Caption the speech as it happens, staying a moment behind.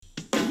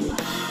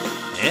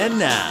And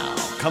now,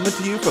 coming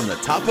to you from the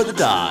top of the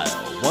dial,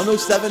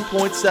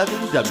 107.7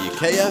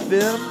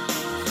 WKFM,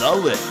 The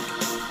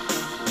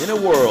Lick. In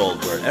a world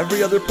where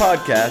every other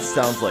podcast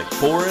sounds like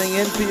boring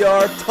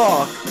NPR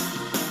talk,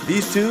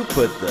 these two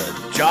put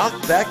the jock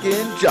back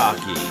in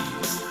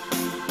jockeys.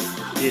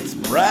 It's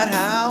Brad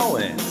Howe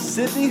and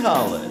Sydney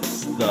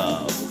Hollis,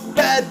 the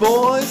bad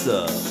boys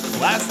of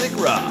classic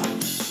rock.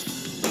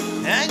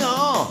 Hang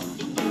on.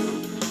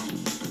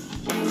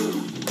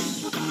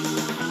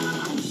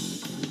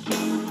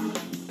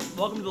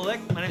 Welcome to The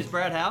Lick. My name is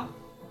Brad Howe.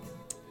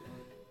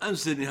 I'm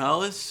Sydney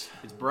Hollis.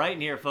 It's bright in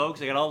here, folks.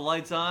 I got all the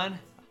lights on.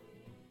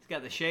 It's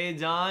got the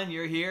shades on.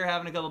 You're here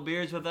having a couple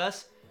beers with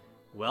us.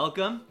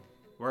 Welcome.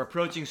 We're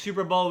approaching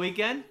Super Bowl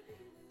weekend.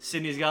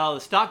 Sydney's got all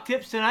the stock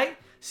tips tonight.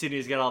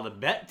 Sydney's got all the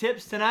bet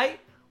tips tonight.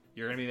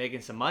 You're going to be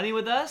making some money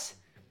with us.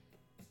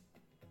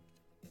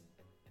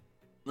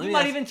 We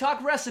might even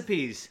talk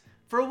recipes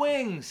for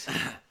wings.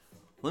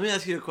 Let me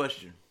ask you a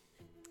question.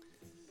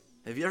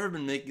 Have you ever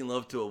been making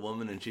love to a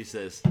woman and she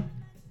says,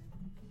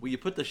 will you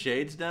put the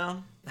shades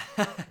down?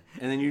 And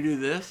then you do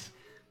this?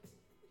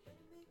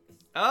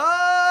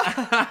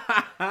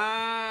 I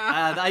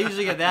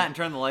usually get that and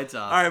turn the lights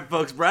off. All right,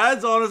 folks.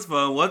 Brad's on his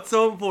phone. What's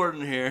so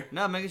important here?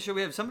 No, making sure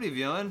we have somebody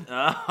viewing.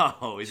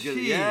 Oh, he's good.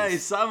 Jeez. Yeah,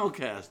 he's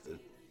simulcasted.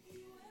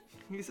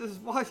 He says,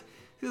 "What?"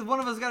 He says,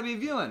 "One of us got to be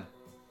viewing."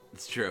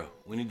 It's true.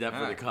 We need that for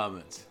All the right.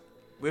 comments.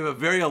 We have a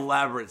very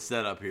elaborate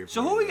setup here.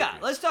 So who we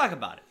got? Let's talk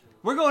about it.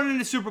 We're going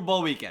into Super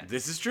Bowl weekend.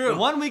 This is true. The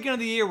one weekend of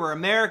the year where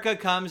America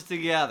comes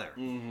together,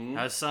 Mm-hmm.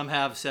 as some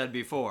have said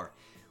before.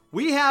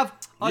 We have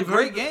a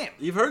great game.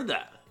 You've heard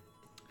that.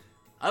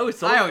 I always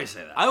say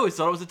that. I always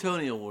thought it was the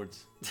Tony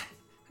Awards.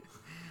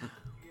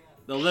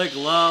 The Lick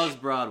loves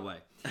Broadway.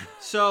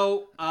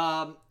 So,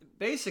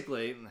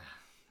 basically, it's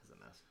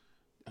a mess.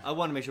 I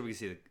want to make sure we can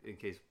see it in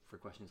case for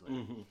questions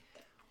later. Mm-hmm.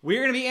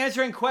 We're going to be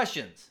answering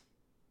questions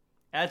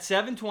at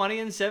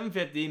 7:20 and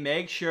 7:50.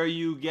 Make sure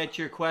you get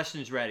your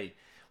questions ready.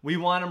 We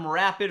want them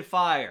rapid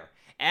fire.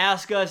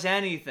 Ask us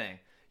anything.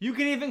 You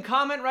can even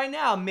comment right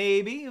now.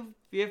 Maybe,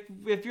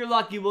 if you're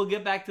lucky, we'll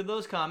get back to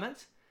those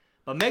comments.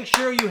 But make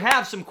sure you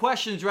have some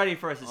questions ready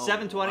for us at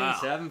 7:20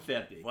 and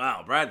 7:50.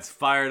 Wow, Brad's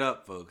fired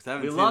up, folks.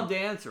 We love to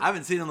answer 'em. I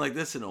haven't seen him like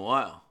this in a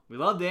while. We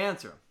love to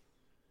answer 'em.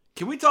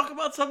 Can we talk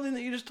about something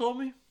that you just told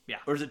me? Yeah.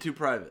 Or is it too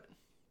private?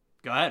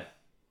 Go ahead.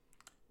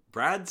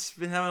 Brad's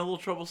been having a little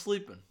trouble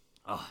sleeping.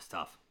 Oh, it's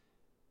tough.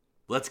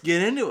 Let's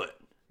get into it.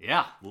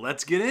 Yeah.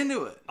 Let's get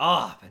into it.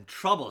 Oh, I've been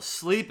trouble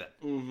sleeping.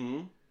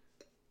 Mm-hmm.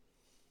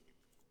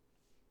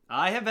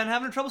 I have been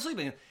having trouble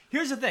sleeping.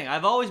 Here's the thing.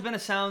 I've always been a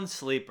sound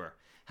sleeper.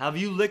 Have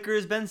you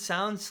lickers been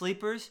sound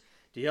sleepers?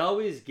 Do you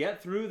always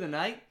get through the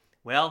night?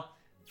 Well,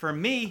 for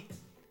me,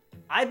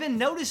 I've been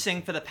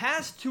noticing for the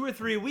past 2 or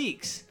 3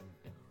 weeks,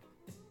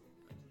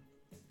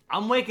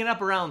 I'm waking up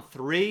around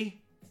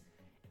 3,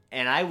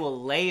 and I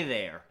will lay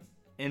there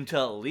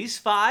until at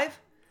least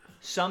 5,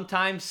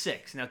 sometimes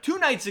 6. Now, 2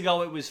 nights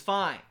ago, it was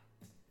fine.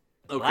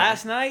 Okay.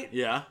 Last night,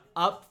 Yeah.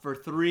 up for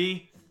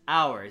 3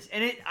 hours.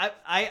 And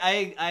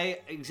I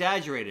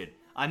exaggerated.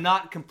 I'm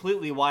not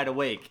completely wide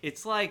awake.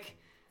 It's like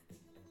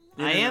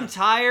I am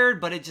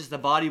tired, but it just the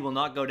body will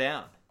not go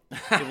down.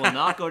 It will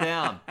not go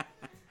down.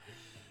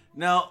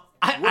 Now,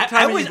 what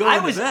time are you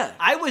going to bed?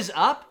 I was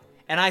up,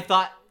 and I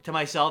thought to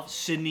myself,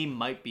 Sydney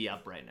might be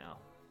up right now.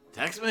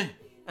 Text me.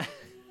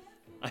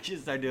 I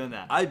should start doing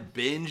that. I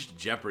binged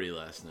Jeopardy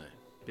last night.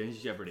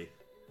 Binge Jeopardy.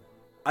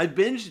 I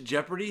binged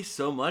Jeopardy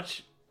so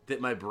much that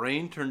my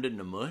brain turned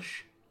into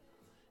mush,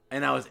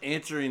 and I was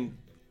answering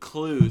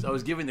clues. I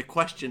was giving the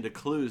question to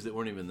clues that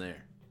weren't even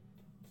there.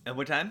 At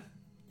what time?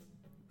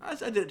 I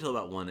did it till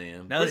about 1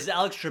 a.m. Now, this is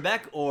Alex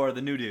Trebek or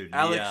the new dude?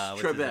 Alex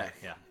what's his name? Trebek.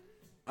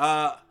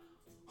 Yeah.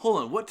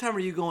 Hold on. What time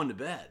are you going to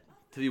bed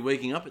to be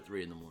waking up at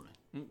 3 in the morning?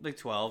 Like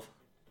 12.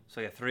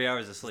 So I got 3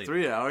 hours of sleep.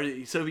 3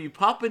 hours. So you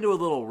pop into a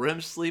little REM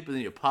sleep and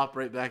then you pop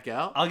right back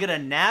out? I'll get a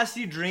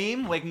nasty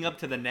dream, waking up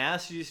to the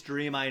nastiest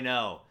dream I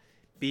know,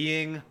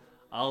 being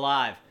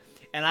alive.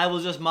 And I will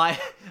just, my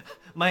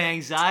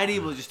anxiety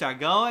will just start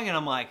going, and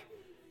I'm like,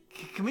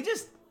 can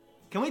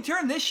we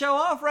turn this show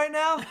off right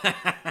now?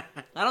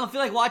 I don't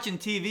feel like watching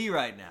TV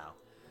right now.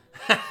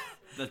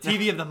 The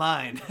TV of the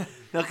mind.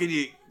 Now,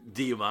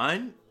 do you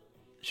mind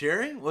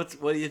sharing? What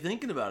are you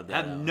thinking about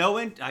that? I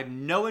have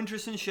no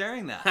interest in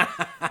sharing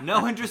that.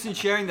 No interest in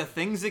sharing the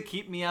things that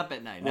keep me up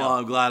at night. No. Well,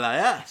 I'm glad I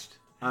asked.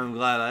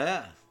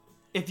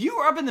 If you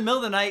were up in the middle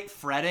of the night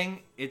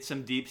fretting, it's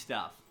some deep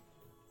stuff.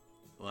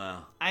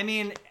 Wow. I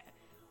mean,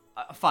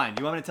 fine.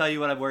 Do you want me to tell you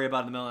what I worry about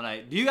in the middle of the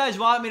night? Do you guys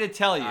want me to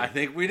tell you? I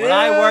think we do. What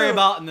I worry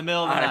about in the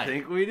middle of the night. I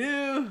think we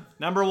do.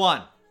 Number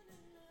 1.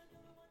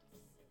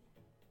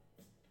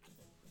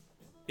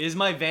 Is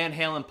my Van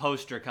Halen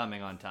poster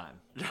coming on time?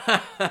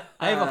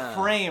 I have a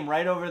frame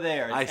right over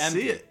there. It's I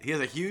empty. see it. He has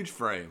a huge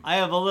frame. I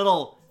have a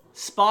little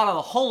spot of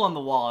a hole in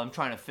the wall I'm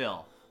trying to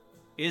fill.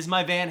 Is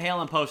my Van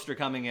Halen poster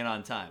coming in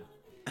on time?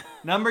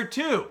 Number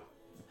 2.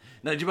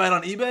 Now, did you buy it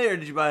on eBay or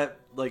did you buy it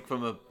like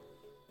from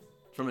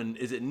an?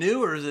 Is it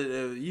new or is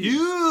it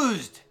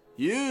used?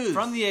 Used.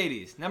 From the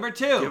 80s. Number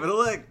 2. Give it a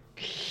lick.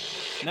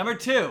 Number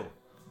 2.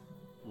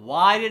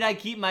 Why did I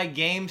keep my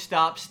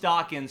GameStop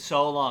stock in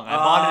so long? I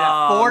bought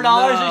it at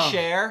 $4 a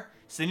share.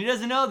 Cindy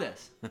doesn't know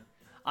this.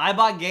 I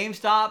bought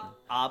GameStop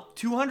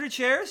 200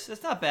 shares.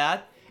 That's not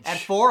bad. At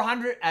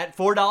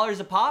 $4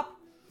 a pop.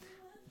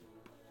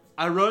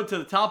 I rode to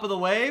the top of the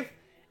wave,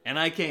 and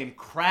I came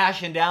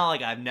crashing down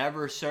like I've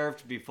never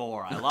surfed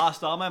before. I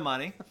lost all my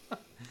money.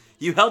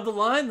 You held the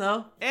line,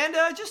 though. And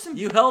just some...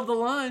 You held the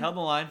line. Held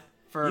the line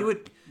for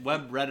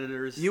web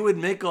Redditors. You would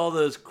make all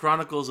those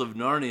Chronicles of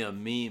Narnia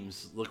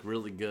memes look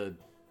really good.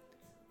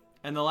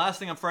 And the last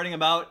thing I'm fretting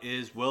about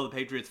is, will the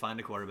Patriots find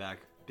a quarterback?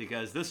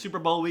 Because this Super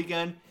Bowl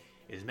weekend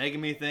is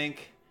making me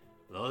think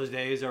those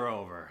days are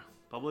over.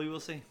 Probably we'll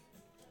see.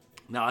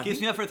 Now,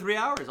 Keeps me up for 3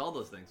 hours, all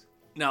those things.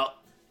 Now,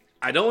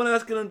 I don't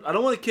want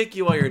to kick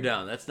you while you're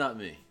down. That's not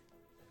me.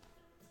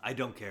 I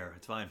don't care.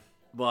 It's fine.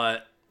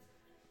 But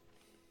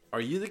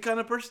are you the kind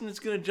of person that's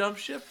going to jump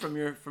ship from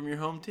your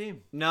home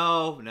team?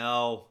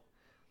 No.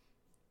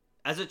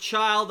 As a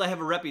child, I have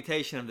a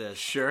reputation of this.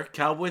 Sure,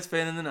 Cowboys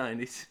fan in the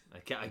 90s.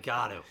 I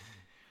got to.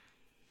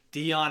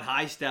 Dion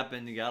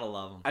high-stepping, you got to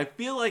love him. I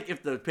feel like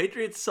if the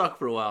Patriots suck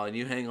for a while and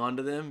you hang on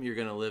to them, you're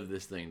going to live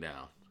this thing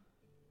down.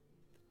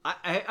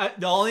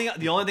 The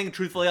only thing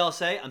truthfully I'll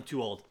say, I'm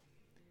too old.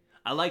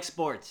 I like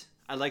sports.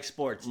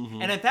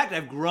 Mm-hmm. And in fact,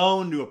 I've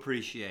grown to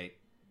appreciate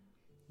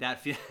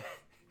that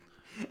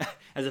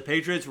as a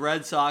Patriots,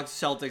 Red Sox,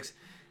 Celtics,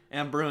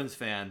 and Bruins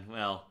fan.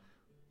 Well,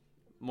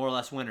 more or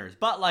less winners.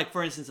 But like,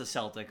 for instance, the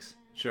Celtics.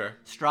 Sure.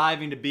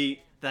 Striving to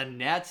beat the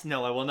Nets.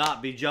 No, I will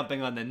not be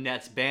jumping on the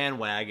Nets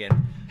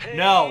bandwagon.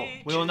 No,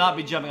 we will not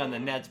be jumping on the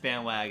Nets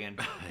bandwagon.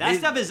 That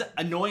stuff is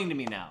annoying to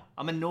me now.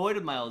 I'm annoyed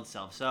with my old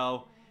self.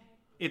 So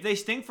if they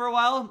stink for a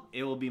while,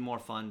 it will be more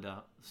fun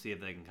to see if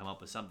they can come up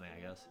with something,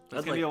 I guess.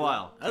 It's going to be a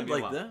while. I'd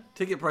like that.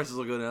 Ticket prices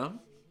will go down.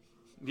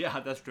 Yeah,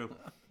 that's true.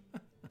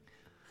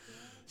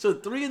 So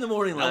 3 in the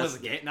morning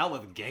last night. Not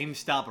with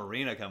GameStop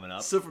Arena coming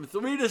up. So from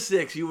 3 to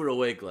 6, you were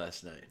awake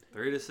last night.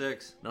 3 to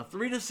 6. Now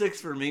 3 to 6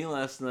 for me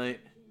last night.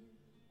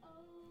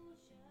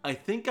 I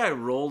think I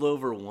rolled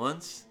over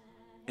once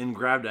and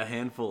grabbed a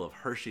handful of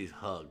Hershey's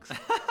Hugs.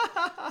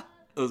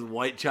 Those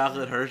white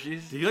chocolate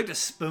Hershey's. Do you like to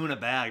spoon a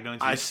bag, don't you?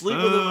 I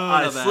sleep with them.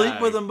 I sleep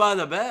with them by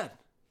the bed.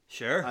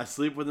 Sure. I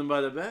sleep with them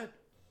by the bed.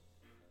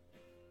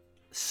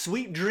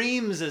 Sweet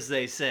dreams, as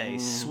they say.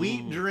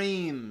 Sweet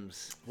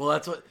dreams. Well,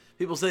 that's what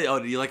people say. Oh,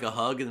 do you like a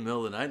hug in the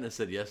middle of the night? And I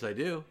said, yes, I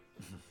do.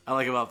 I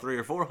like about 3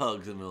 or 4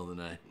 hugs in the middle of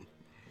the night.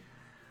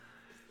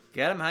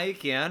 Get them how you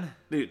can.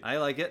 Dude. I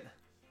like it.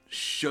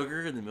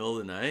 Sugar in the middle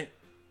of the night.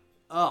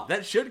 Oh.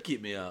 That should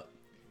keep me up.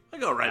 I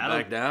go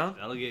back down.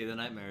 That'll get you the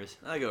nightmares.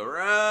 I go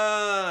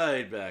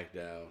right back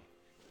down.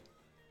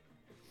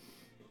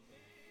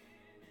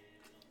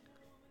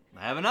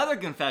 I have another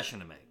confession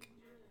to make.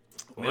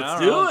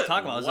 Let's do it.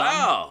 Talk about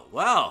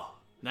Wow.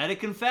 Night of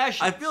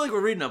confession. I feel like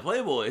we're reading a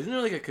Playboy. Isn't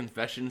there like a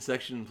confession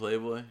section in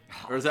Playboy?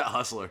 Or is that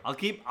Hustler?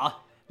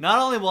 Not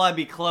only will I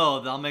be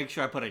clothed, I'll make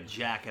sure I put a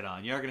jacket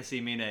on. You're not going to see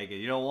me naked.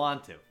 You don't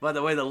want to. By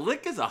the way, The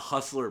Lick is a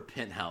Hustler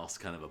Penthouse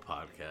kind of a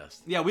podcast.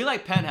 Yeah, we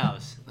like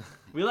Penthouse.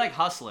 We like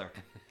Hustler.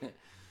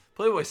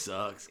 Playboy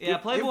sucks. Yeah,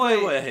 Give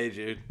Playboy. a Hey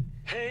Jude.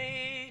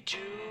 Hey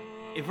Jude.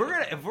 If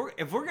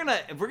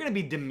we're gonna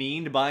be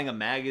demeaned buying a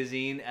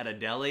magazine at a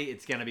deli,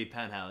 it's gonna be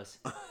Penthouse.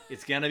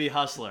 It's gonna be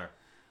Hustler.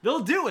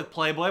 They'll do it with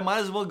Playboy. Might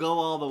as well go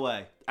all the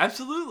way.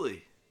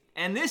 Absolutely.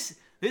 And this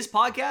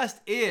podcast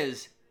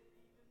is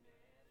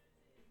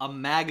a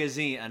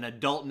magazine, an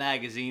adult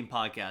magazine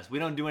podcast. We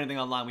don't do anything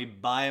online. We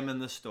buy them in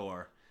the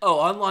store. Oh,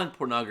 online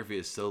pornography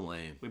is so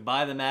lame. We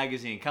buy the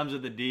magazine. Comes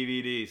with the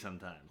DVD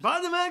sometimes.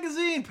 Buy the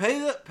magazine. Pay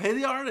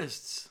the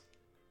artists.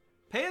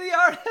 Pay the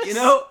artists. You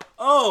know,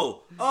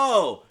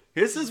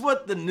 this is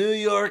what the New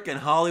York and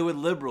Hollywood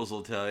liberals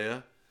will tell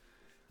you.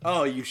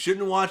 Oh, you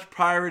shouldn't watch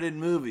pirated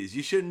movies.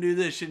 You shouldn't do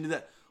this, shouldn't do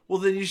that. Well,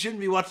 then you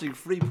shouldn't be watching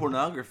free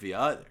pornography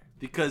either.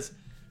 Because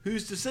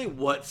who's to say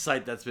what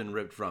site that's been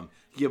ripped from?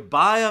 You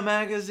buy a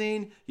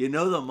magazine, you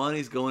know the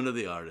money's going to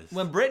the artist.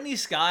 When Brittany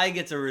Sky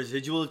gets a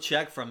residual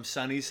check from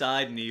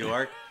Sunnyside, New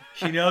York,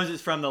 she knows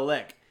it's from The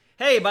Lick.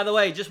 Hey, by the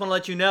way, just want to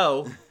let you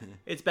know,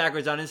 it's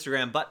backwards on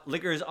Instagram, but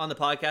Liquor is on the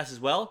podcast as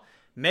well.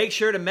 Make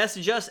sure to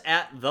message us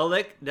at The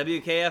Lick,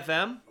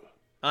 WKFM,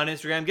 on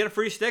Instagram. Get a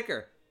free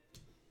sticker.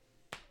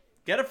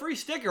 Get a free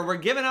sticker. We're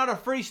giving out a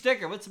free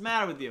sticker. What's the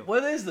matter with you?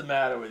 What is the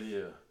matter with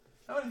you?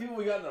 How many people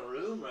we got in the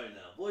room right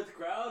now? Boy, it's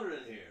crowded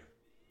in here.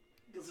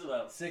 It's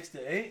about 6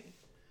 to 8.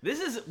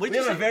 We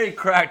have a very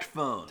cracked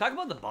phone. Talk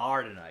about the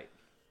bar tonight.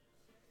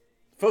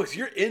 Folks,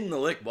 you're in the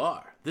Lick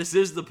Bar. This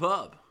is the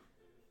pub.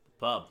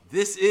 Pub.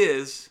 This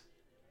is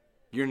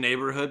your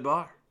neighborhood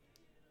bar.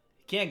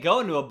 You can't go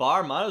into a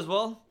bar. Might as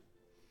well.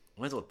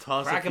 Might as well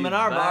toss Crack a few them in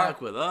our back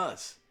bar. with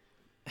us.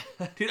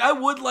 Dude, I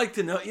would like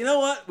to know. You know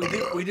what?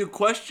 We do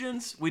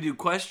questions. We do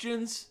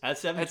questions At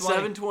 7:20. At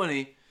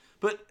 7:20.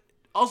 But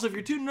also, if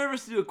you're too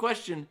nervous to do a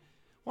question,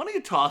 why don't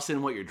you toss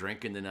in what you're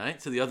drinking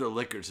tonight so the other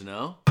liquors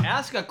know?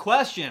 Ask a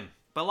question.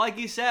 But like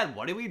you said,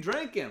 what are we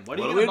drinking? What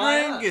are we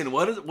drinking?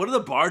 What are the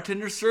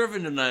bartenders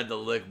serving tonight at the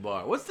Lick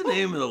Bar? What's the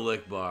name of the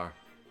Lick Bar?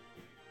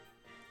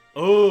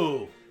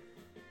 Oh.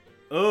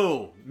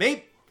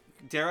 Maybe,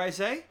 dare I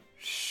say?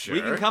 Sure.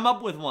 We can come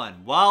up with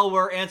one. While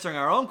we're answering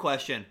our own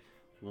question,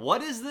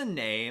 what is the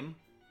name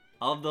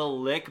of the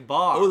Lick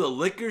Bar? Oh, the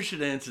liquor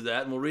should answer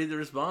that, and we'll read the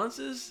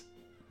responses?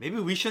 Maybe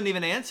we shouldn't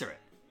even answer it.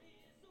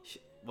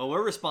 Well,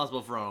 we're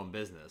responsible for our own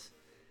business.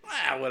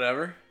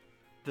 Whatever.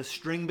 The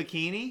String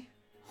Bikini?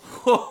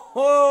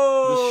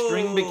 Ho-ho! The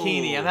String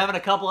Bikini. I'm having a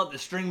couple at the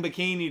String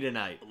Bikini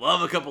tonight.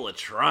 Love a couple of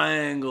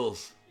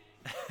triangles.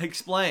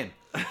 Explain.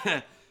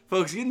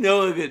 Folks, you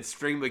know a good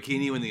string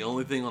bikini when the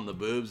only thing on the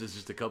boobs is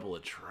just a couple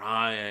of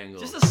triangles.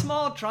 Just a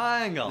small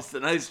triangle. Just a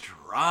nice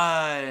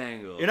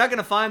triangle. You're not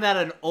gonna find that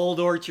in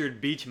Old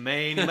Orchard Beach,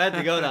 Maine. You might have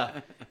to go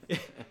to.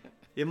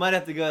 You might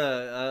have to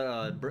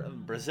go to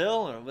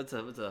Brazil or what's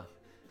a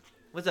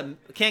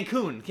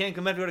Cancun. Cancun.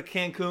 Might have to go to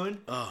Cancun.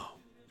 Oh,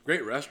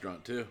 great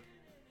restaurant too.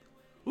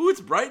 Ooh,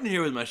 it's bright in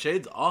here with my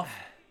shades off.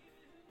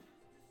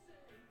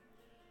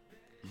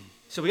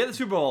 So we got the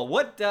Super Bowl.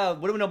 What do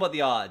we know about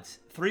the odds?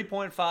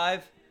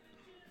 3.5.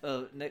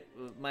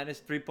 Minus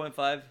 3.5. Was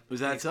Can you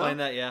that so? explain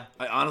that? Yeah.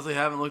 I honestly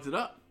haven't looked it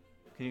up.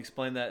 Can you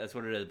explain that? That's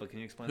what it is. But can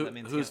you explain what that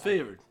means? Who's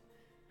favored?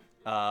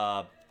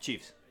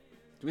 Chiefs.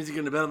 It means you're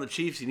going to bet on the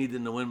Chiefs. You need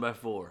them to win by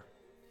 4.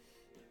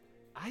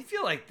 I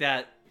feel like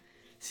that.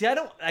 See,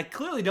 I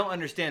clearly don't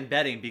understand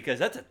betting because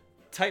that's a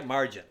tight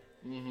margin.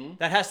 Mm-hmm.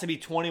 That has to be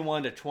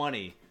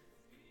 21-20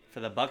 for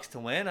the Bucks to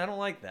win. I don't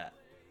like that.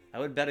 I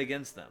would bet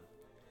against them.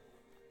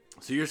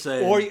 So you're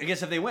saying, Or I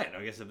guess if they win.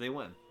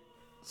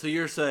 So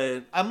you're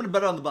saying, I'm gonna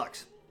bet on the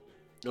Bucks.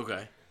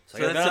 okay. So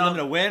I gotta bet on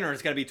them to win, or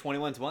it's gotta be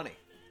 21-20.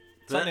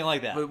 Something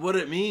like that. But what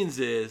it means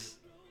is,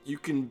 you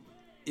can,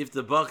 if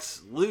the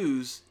Bucks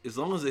lose, as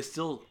long as they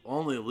still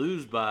only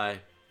lose by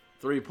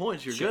 3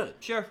 points, you're good.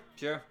 Sure.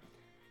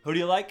 Who do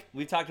you like?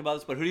 We've talked about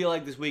this, but who do you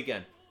like this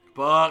weekend?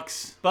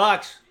 Bucks.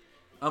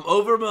 I'm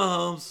over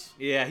Mahomes.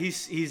 Yeah,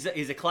 he's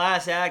a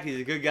class act. He's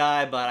a good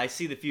guy, but I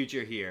see the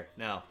future here.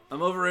 No,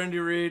 I'm over Andy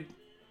Reid.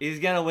 he's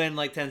gonna win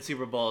like 10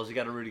 Super Bowls. You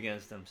got to root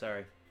against him.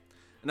 Sorry.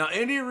 Now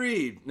Andy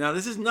Reid. Now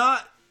this is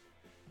not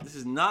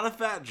a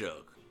fat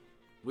joke.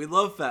 We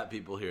love fat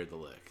people here at the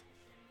Lick.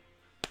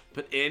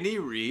 But Andy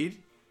Reid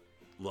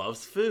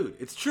loves food.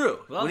 It's true.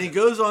 Loves when he it.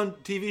 goes on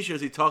TV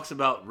shows, he talks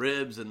about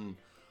ribs and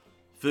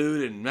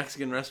food and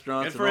Mexican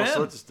restaurants Good for and all him.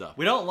 sorts of stuff.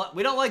 We don't like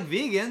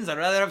vegans. I'd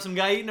rather have some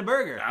guy eating a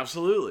burger.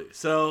 Absolutely.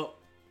 So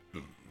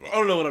I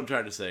don't know what I'm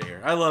trying to say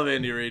here. I love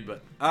Andy Reid,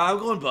 but I'm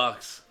going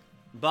Bucks.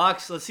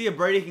 Bucks. Let's see if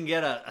Brady can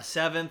get a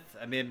 7th.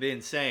 I mean, it'd be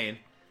insane.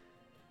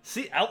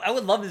 See, I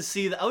would love to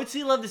see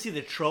love to see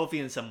the trophy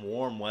in some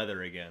warm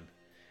weather again.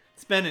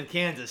 It's been in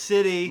Kansas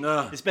City.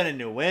 Ugh. It's been in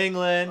New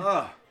England.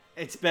 Ugh.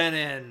 It's been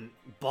in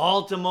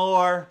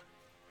Baltimore.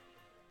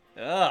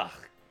 Ugh.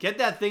 Get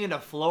that thing into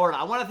Florida.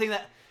 I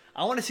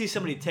want to see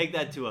somebody take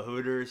that to a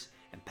Hooters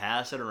and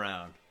pass it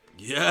around.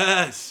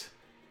 Yes.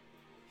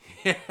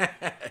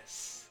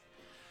 Yes.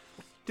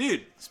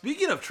 Dude,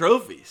 speaking of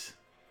trophies,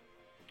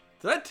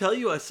 did I tell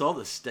you I saw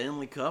the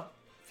Stanley Cup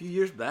a few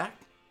years back?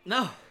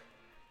 No.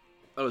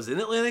 I was in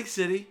Atlantic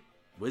City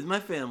with my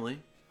family.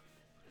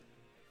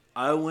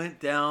 I went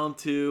down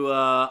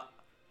to,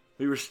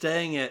 we were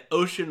staying at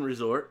Ocean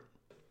Resort,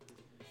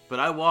 but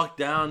I walked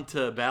down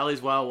to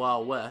Bally's Wild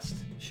Wild West.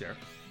 Sure.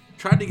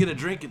 Tried to get a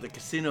drink at the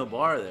casino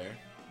bar there.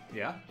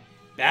 Yeah.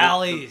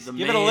 Bally's. The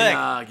Give main, it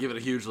a lick. give it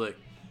a huge lick.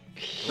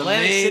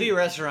 Atlantic City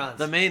restaurants.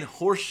 The main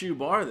Horseshoe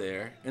Bar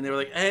there, and they were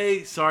like,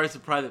 "Hey, sorry, it's a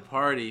private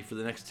party for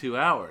the next 2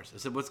 hours." I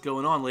said, "What's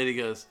going on?" Lady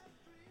goes,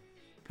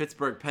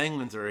 "Pittsburgh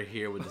Penguins are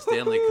here with the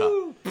Stanley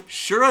Cup."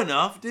 Sure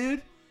enough,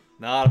 dude,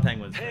 Not a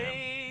Penguins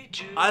fan.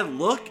 I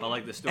look, I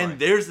like the story. and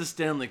there's the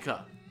Stanley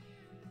Cup.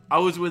 I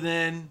was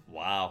within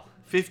Wow.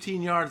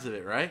 15 yards of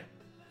it, right?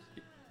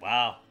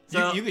 Wow.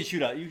 So- you could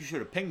shoot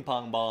a ping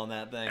pong ball in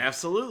that thing.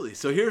 Absolutely.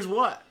 So here's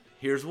what.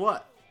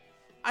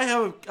 I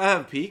have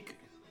a peak,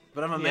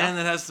 but I'm a man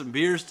that has some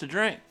beers to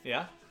drink.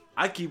 Yeah.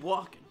 I keep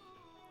walking.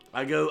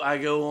 I go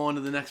on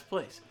to the next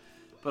place.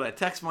 But I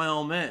text my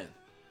old man.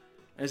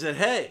 I said,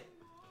 "Hey,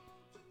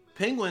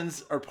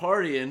 Penguins are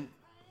partying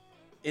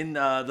in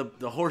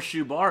the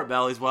Horseshoe Bar at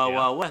Bally's Wild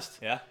Wild West.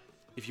 Yeah.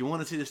 If you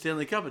want to see the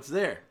Stanley Cup, it's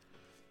there."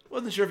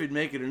 Wasn't sure if he'd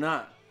make it or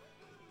not.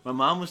 My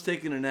mom was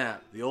taking a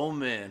nap. The old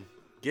man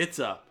gets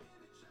up,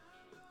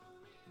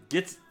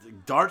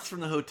 darts from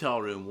the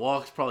hotel room,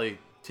 walks probably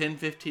 10,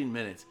 15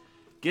 minutes,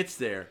 gets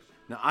there.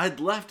 Now, I'd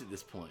left at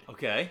this point.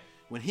 Okay.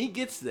 When he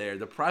gets there,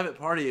 the private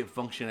party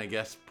function, I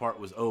guess, part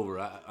was over.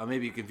 I may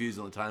be confused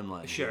on the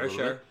timeline. here a little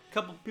Sure. bit.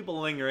 Couple people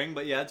lingering,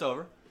 but yeah, it's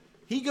over.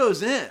 He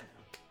goes in.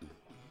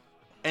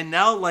 And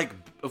now, like,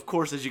 of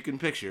course, as you can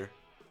picture,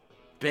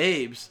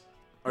 babes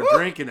are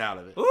drinking out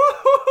of it.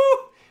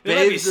 They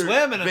might be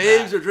swimming in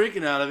Babes that. are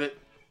drinking out of it.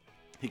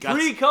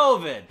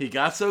 Pre-COVID. He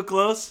got so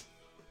close,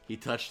 he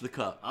touched the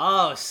cup.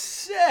 Oh,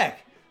 sick.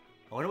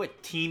 I wonder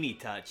what team he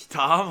touched.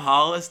 Tom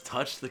Hollis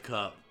touched the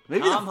cup.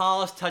 Maybe Tom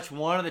Hollis touched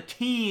one of the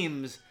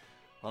teams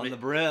on the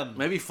brim.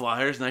 maybe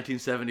Flyers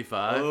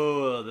 1975.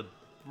 Oh, the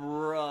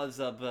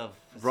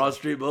Broad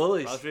Street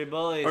Bullies. Street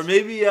Bullies. Or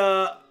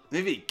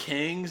maybe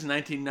Kings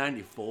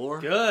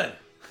 1994. Good.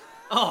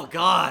 Oh,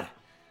 God.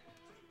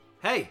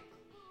 Hey,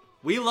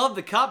 we love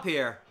the cup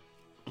here.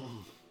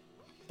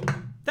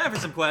 Time for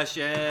some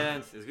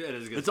questions. It's good.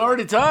 It's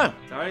already time.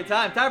 It's already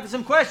time. Time for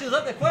some questions.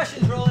 Let the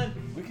questions roll in.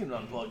 We can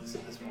unplug this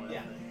at this point.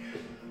 Yeah.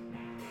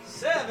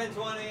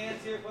 720.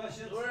 Answer your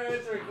questions. We're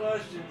answering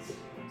questions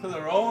to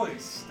the Rolling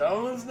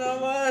Stones, no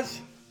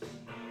less.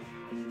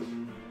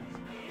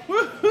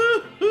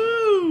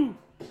 Woo-hoo-hoo!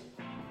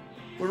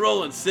 We're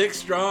rolling 6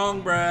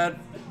 strong, Brad.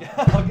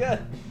 Oh, good.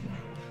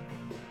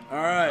 All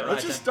right,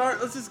 let's then. just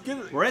start. Let's just get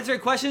it. We're answering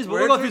questions, but We're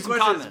we'll go through answering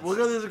some questions. comments. We'll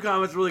go through some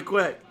comments really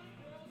quick.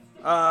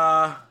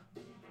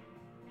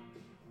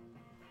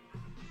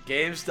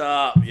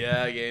 GameStop.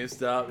 Yeah,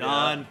 GameStop.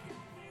 Done. Yeah.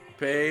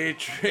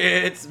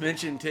 Patriots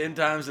mentioned 10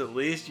 times at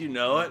least. You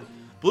know it.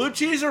 Blue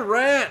cheese or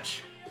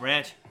ranch?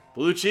 Ranch.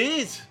 Blue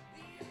cheese.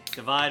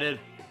 Divided.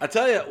 I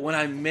tell you, when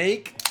I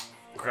make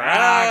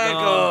Crack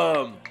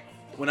 'em.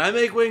 when I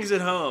make wings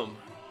at home,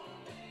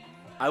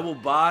 I will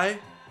buy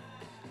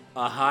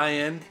a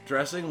high-end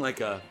dressing like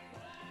a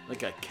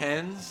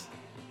Ken's.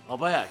 I'll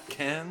buy a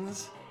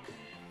Ken's,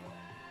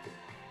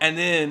 and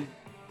then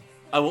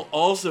I will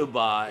also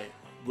buy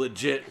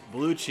legit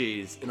blue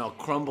cheese, and I'll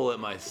crumble it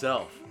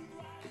myself,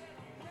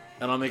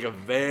 and I'll make a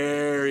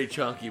very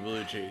chunky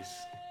blue cheese.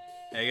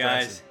 Hey,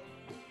 guys.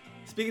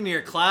 Speaking of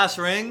your class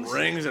rings,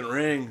 Rings and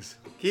rings.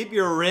 keep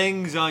your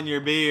rings on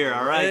your beer,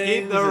 all right?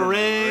 Keep the Rings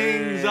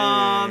rings and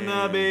on the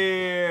rings.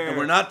 beer. And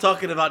we're not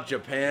talking about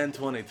Japan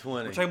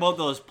 2020. We're talking about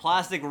those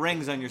plastic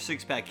rings on your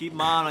six-pack. Keep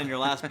them on your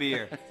last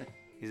beer.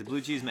 He's a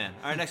blue cheese man.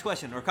 All right, next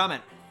question or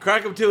comment.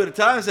 Crack them 2 at a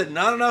time. Said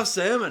not enough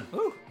salmon.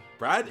 Ooh,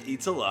 Brad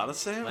eats a lot of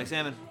salmon. like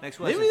salmon. Next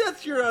question. Maybe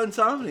that's your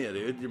insomnia,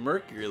 dude. Your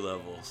mercury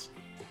levels.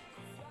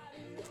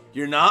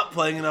 You're not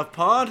playing enough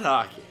pond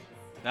hockey.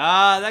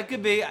 That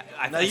could be. I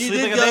Now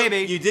sleep like a baby.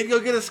 You did go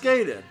get a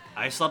skate in.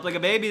 I slept like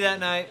a baby that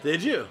night.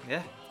 Did you? Yeah,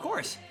 of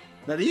course.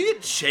 Now do you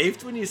get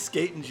chafed when you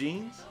skate in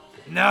jeans?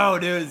 No,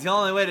 dude, it's the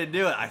only way to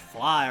do it. I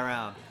fly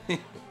around.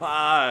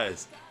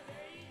 Lies.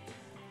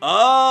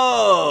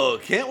 Oh,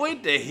 can't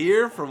wait to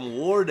hear from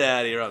War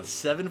Daddy around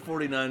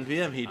 7:49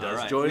 p.m. He does All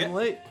right. join Yeah.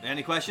 late.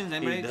 Any questions?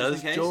 Anybody? He just does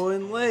in case?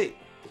 join late.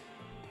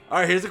 All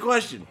right, here's a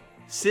question.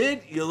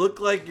 Sid, you look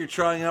like you're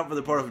trying out for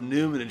the part of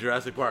Newman in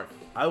Jurassic Park.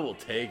 I will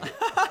take it.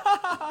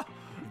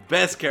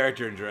 Best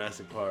character in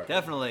Jurassic Park.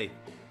 Definitely.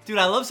 Dude,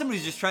 I love somebody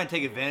who's just trying to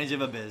take advantage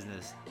of a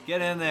business.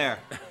 Get in there.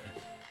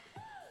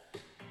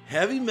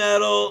 Heavy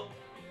metal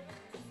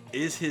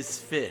is his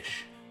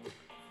fish.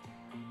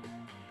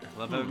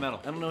 Love heavy metal.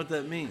 I don't know what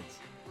that means.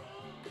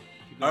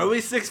 Keep going. Are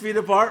we 6 feet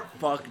apart?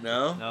 Fuck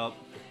no. Nope.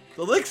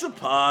 The Lick's a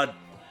pod.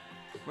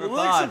 We're The a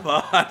Lick's a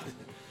pod. pod.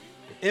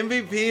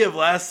 MVP of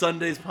last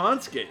Sunday's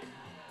pond skate.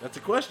 That's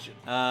a question.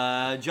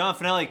 John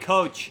Finelli,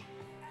 coach,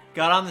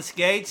 got on the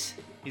skates.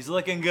 He's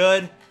looking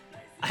good.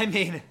 I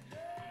mean,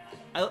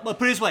 let's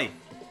put it this way.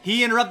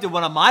 He interrupted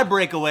one of my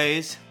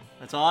breakaways.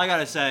 That's all I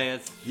gotta say.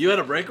 You had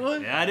a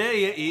breakaway? Yeah, I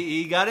did.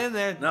 He got in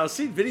there. Now, I've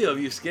seen video of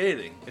you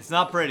skating. It's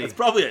not pretty. It's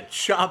probably a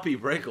choppy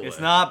breakaway.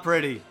 It's not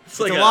pretty. It's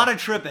like a a- lot of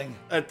tripping.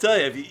 I tell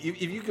you,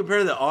 if you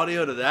compare the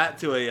audio to that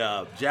to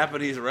a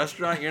Japanese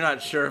restaurant, you're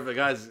not sure if the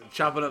guy's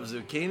chopping up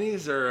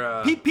zucchinis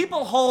or.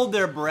 People hold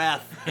their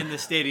breath in the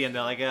stadium.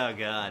 They're like, oh,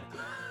 God.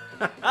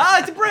 Oh,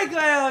 it's a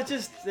breakaway. Oh, it's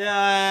just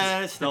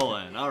it's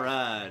stolen. All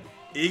right.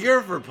 Eager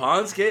for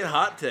pond skate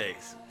hot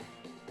takes.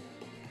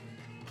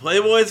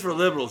 Playboys for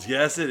liberals.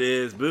 Yes, it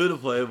is. Boo to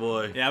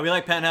Playboy. Yeah, we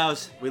like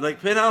Penthouse. We like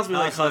Penthouse. We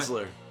like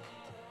Hustler. Hustler.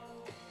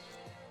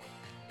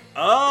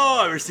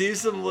 Oh, I received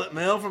some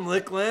mail from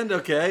Lickland.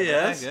 Okay,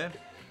 yes. Yeah, good.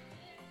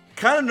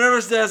 Kind of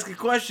nervous to ask a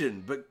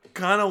question, but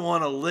kind of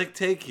want a lick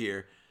take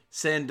here.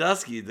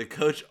 Sandusky, the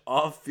coach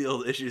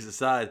off-field issues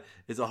aside,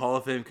 is a Hall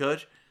of Fame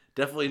coach?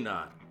 Definitely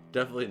not.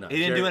 Definitely not. He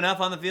didn't do enough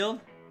on the field?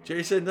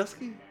 Jerry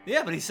Sandusky?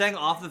 Yeah, but he sang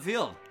off the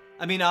field.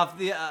 I mean, off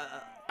the...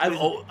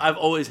 I've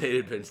always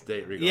hated Penn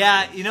State regardless.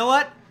 Yeah, you know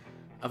what?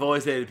 I've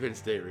always hated Penn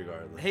State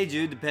regardless. Hey,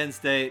 Jude, to Penn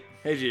State.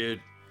 Hey,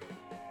 Jude.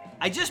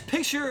 I just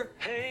picture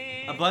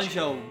a bunch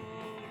of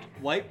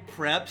white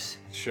preps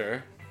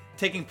Sure.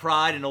 taking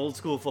pride in old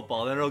school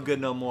football. They're no good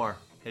no more.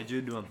 Hey,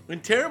 Jude, to him. In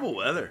terrible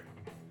weather.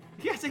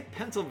 You guys like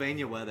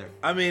Pennsylvania weather.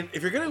 I mean,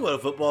 if you're going to go to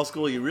football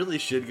school, you really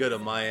should go to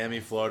Miami,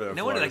 Florida, or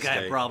No wonder Florida that guy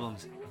State. had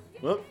problems.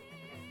 Whoop.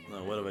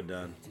 No, what have I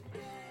done?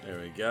 There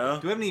we go.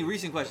 Do we have any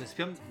recent questions?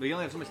 We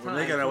only have so much time.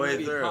 We're making our way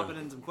Maybe through. popping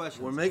in some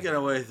questions. We're making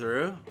our way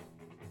through.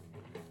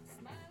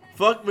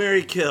 Fuck,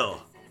 marry,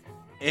 kill.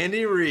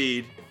 Andy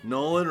Reid,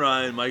 Nolan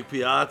Ryan, Mike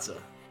Piazza.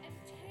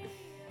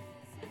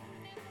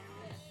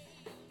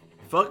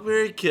 Fuck,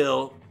 marry,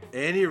 kill.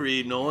 Andy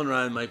Reid, Nolan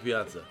Ryan, Mike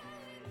Piazza.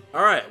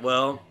 All right,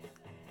 well,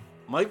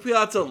 Mike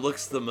Piazza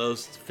looks the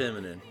most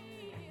feminine,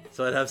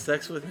 so I'd have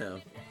sex with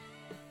him.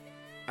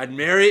 I'd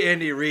marry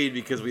Andy Reid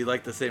because we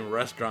like the same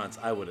restaurants,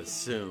 I would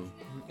assume.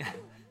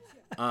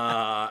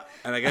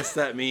 And I guess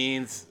that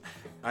means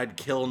I'd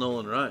kill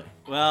Nolan Ryan.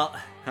 Well,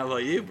 How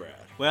about you,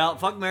 Brad?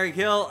 fuck, marry,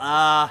 kill.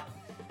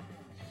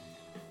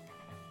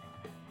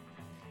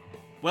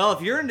 Well,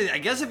 if you're into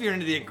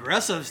the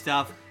aggressive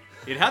stuff,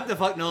 You'd have to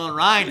fuck Nolan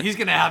Ryan. He's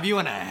gonna have you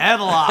in a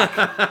headlock.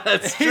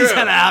 That's He's true.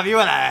 gonna have you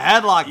in a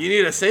headlock. You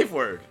need a safe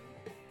word.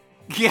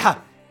 Yeah.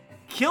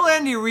 Kill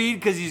Andy Reid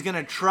because he's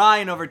gonna try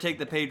and overtake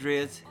the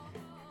Patriots.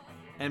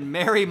 And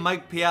marry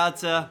Mike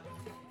Piazza.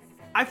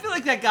 I feel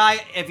like that guy,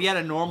 if he had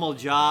a normal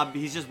job,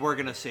 he's just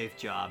working a safe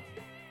job.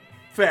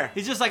 Fair.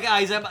 He's just like,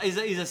 he's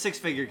a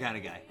six-figure kind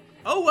of guy.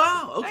 Oh,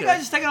 wow. That Okay. guy's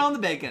just taking on the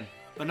bacon.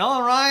 But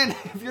Nolan Ryan,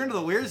 if you're into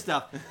the weird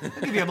stuff, he'll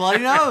give you a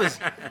bloody nose.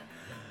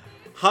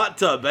 Hot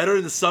tub, better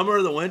in the summer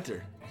or the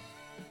winter?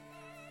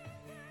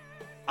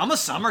 I'm a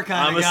summer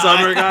kind I'm of a guy.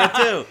 summer guy,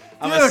 too.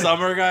 I'm a Dude.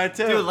 summer guy,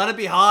 too. Dude, let it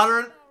be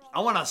hotter. I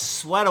want to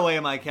sweat away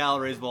my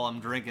calories while I'm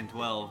drinking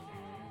 12.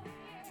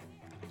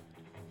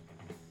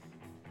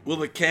 Will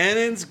the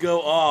cannons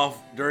go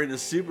off during the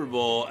Super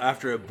Bowl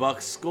after a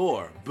Bucs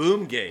score?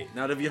 Boomgate.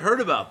 Now, have you heard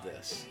about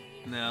this?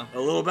 No. A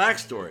little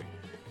backstory.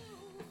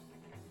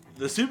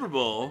 The Super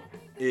Bowl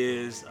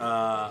is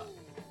a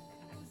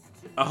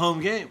home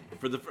game.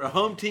 A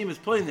home team is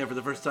playing there for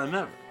the first time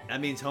ever.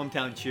 That means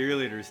hometown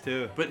cheerleaders,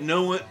 too. But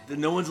no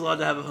one's allowed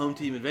to have a home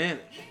team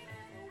advantage.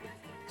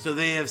 So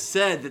they have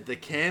said that the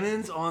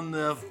cannons on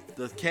the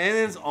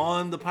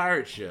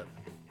pirate ship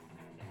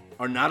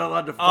are not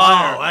allowed to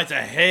fire. Oh, that's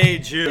a hey,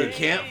 They Jude.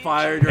 can't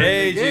fire during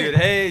Hey, the game. Jude.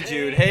 Hey,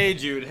 Jude. Hey,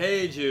 Jude.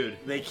 Hey, Jude.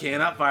 They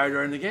cannot fire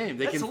during the game.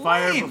 They That's can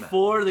fire lame.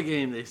 before the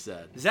game, they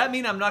said. Does that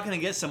mean I'm not going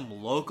to get some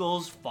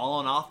locals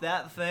falling off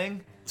that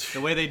thing?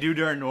 The way they do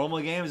during normal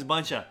games? A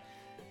bunch of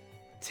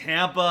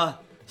Tampa,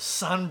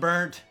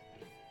 sunburnt,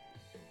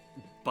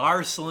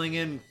 bar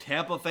slinging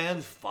Tampa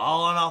fans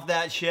falling off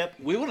that ship?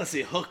 We want to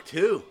see Hook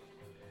too.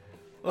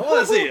 I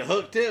want to see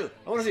Hook too.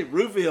 I want to see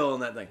Rufio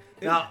on that thing.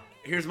 Now,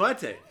 here's my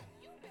take.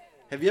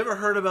 Have you ever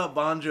heard about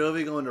Bon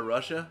Jovi going to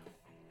Russia?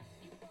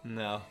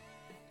 No.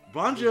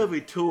 Bon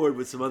Jovi toured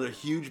with some other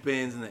huge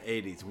bands in the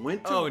 80s.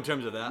 In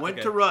terms of that. Went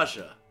okay. to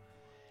Russia.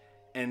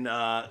 And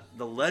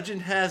the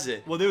legend has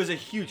it. Well, there was a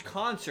huge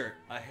concert,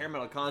 a hair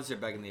metal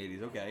concert back in the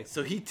 80s. Okay.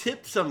 So he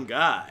tipped some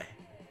guy.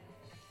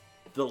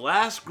 The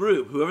last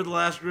group, whoever the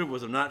last group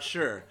was, I'm not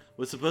sure,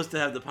 was supposed to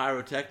have the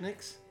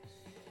pyrotechnics.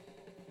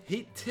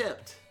 He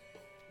tipped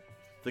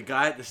the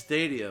guy at the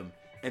stadium,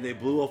 and they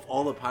blew off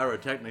all the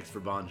pyrotechnics for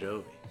Bon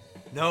Jovi.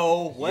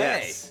 No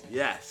way.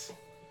 Yes.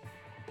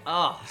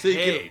 Oh, So you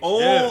hey,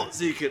 can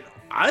so you can.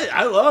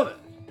 I love it,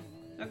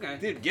 dude. Okay.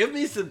 dude. Give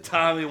me some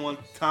Tommy when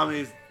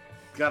Tommy's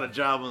got a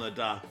job on the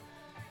dock.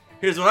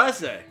 Here's what I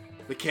say: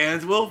 the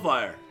cannons will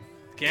fire.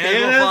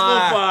 Cannons will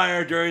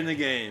fire during the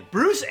game.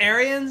 Bruce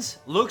Arians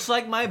looks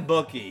like my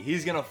bookie.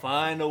 He's gonna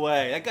find a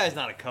way. That guy's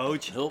not a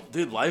coach.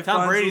 Dude, life. Tom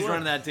finds Brady's a way.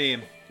 running that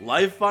team.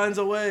 Life finds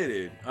a way,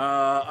 dude.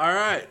 All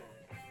right.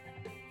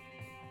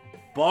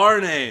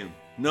 Bar name: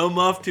 No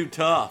Muff Too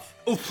Tough.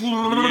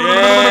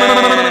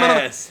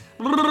 Yes.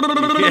 No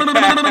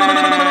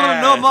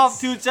muff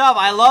too tough.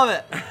 I love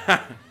it.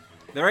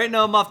 There ain't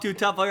no muff too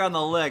tough here on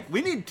the lick.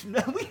 We need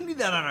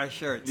that on our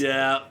shirts.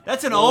 Yeah.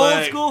 That's an The old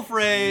lick. school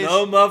phrase.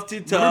 No muff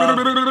too tough.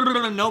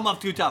 No muff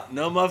too tough.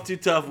 No muff too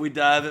tough. We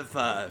dive at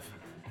 5.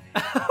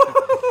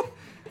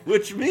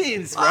 Which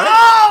means, right?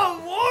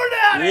 Oh,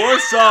 Warden!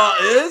 Warsaw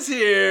is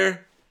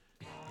here.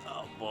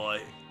 Oh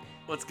boy,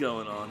 what's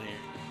going on here?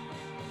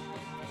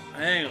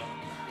 Hang on.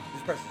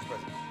 Just press.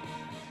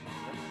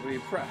 What do you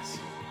press?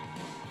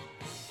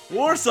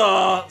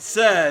 Warsaw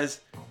says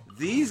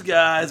these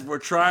guys were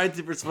trying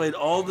to persuade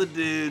all the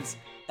dudes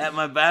at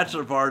my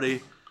bachelor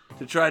party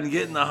to try and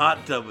get in the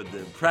hot tub with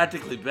them,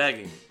 practically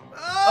begging.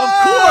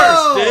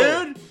 Oh! Of course,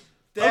 dude.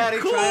 Daddy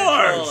of trying to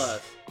troll course.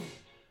 us.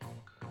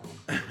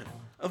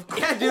 Of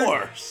Yeah, dude.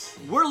 course.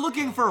 We're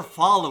looking for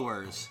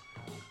followers.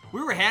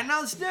 We were handing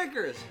out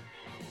stickers.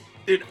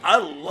 Dude, I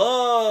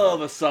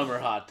love a summer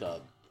hot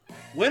tub.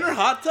 Winter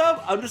hot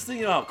tub? I'm just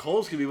thinking how cold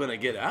it's gonna be when I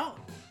get out.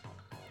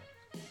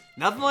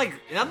 Nothing like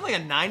a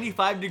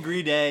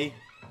 95-degree day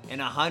in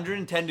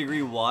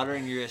 110-degree water,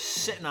 and you're just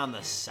sitting on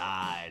the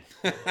side.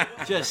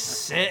 Just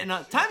sitting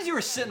on. Times you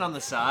were sitting on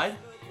the side.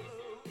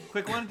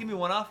 Quick one, give me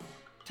one off.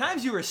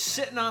 Times you were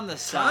sitting on the I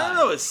side. don't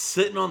know, it's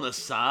sitting on the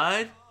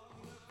side.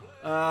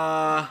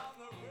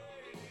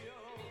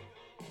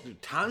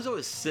 Dude, times I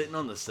was sitting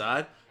on the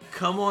side.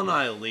 Come On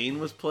Eileen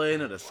was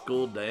playing at a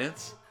school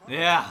dance.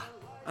 Yeah.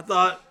 I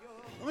thought,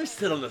 let me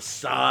sit on the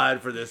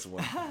side for this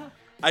one.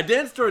 I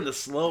danced during the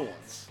slow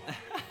ones.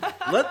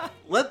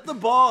 Let the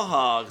ball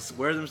hogs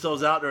wear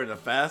themselves out during the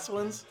fast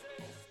ones.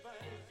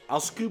 I'll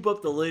scoop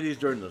up the ladies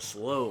during the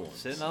slow ones.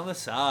 Sitting on the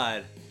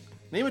side.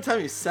 Name a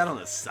time you sat on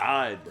the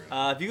side,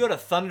 bro. If you go to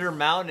Thunder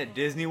Mountain at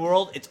Disney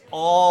World, it's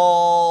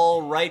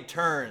all right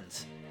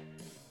turns.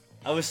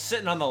 I was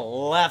sitting on the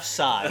left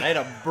side. I had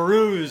a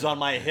bruise on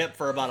my hip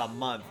for about a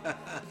month.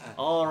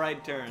 All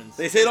right turns.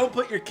 They say don't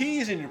put your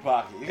keys in your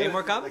pocket. Any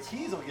more comments? The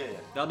keys will get you.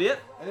 That'll be it?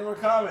 Any more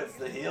comments?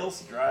 The heel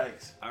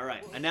strikes. All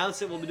right.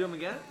 Announce it. We'll be doing them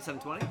again at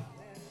 7:20.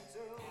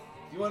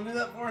 You want to do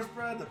that for us,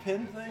 Brad? The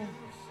pin thing?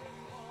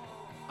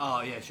 Oh,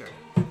 yeah, sure.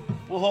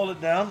 We'll hold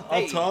it down. I'll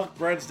Hey. talk.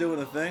 Brad's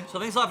doing a thing. So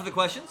thanks a lot for the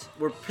questions.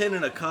 We're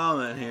pinning a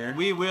comment here.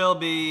 We will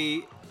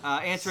be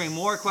answering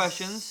more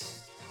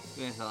questions. Did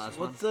we answer the last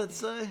one? What's that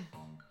say?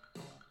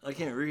 I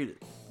can't read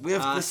it. We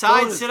have the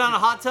side bonus. sit on a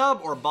hot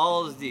tub or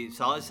balls deep?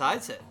 Solid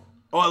side sit.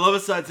 Oh, I love a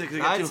side sit because I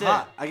get Side too sit.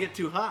 hot. I get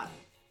too hot.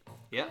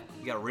 Yep,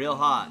 you got real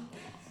hot.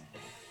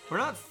 We're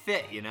not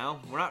fit, you know?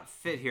 We're not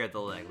fit here at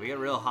the Lick. We get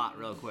real hot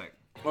real quick.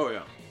 Oh,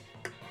 yeah.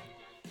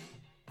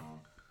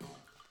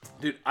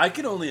 Dude, I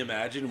can only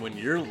imagine when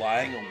you're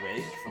lying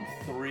awake from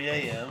 3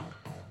 a.m.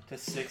 to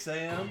 6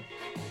 a.m.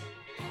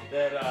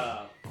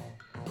 that,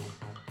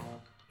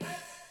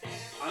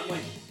 I'm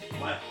like,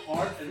 my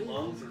heart and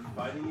lungs are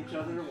fighting each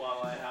other while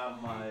I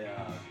have my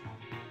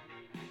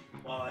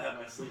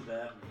sleep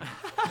apnea.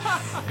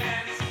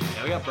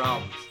 Yeah, we got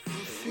problems.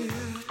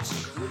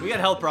 We got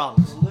health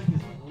problems. The Lick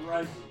is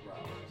right for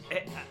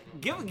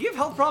problems. Give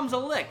health problems a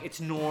lick. It's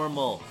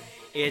normal.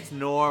 It's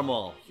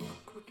normal.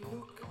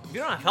 If you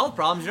don't have health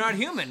problems, you're not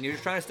human. You're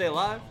just trying to stay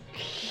alive.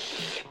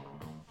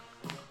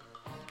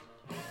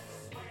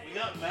 We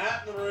got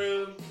Matt in the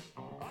room.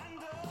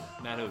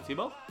 Matt who?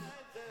 Tebow?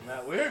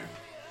 Matt Weir.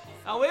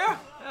 Oh, we are?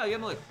 Yeah, give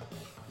him a look.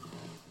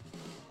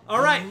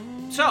 All right.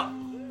 So,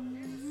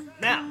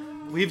 now,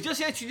 we've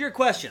just answered your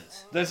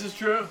questions. This is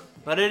true.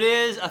 But it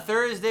is a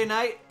Thursday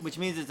night, which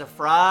means it's a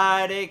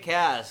Friday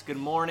cast. Good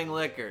morning,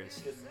 Lickers.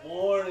 Good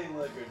morning,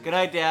 Liquor. Good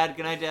night, Dad.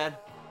 Good night, Dad.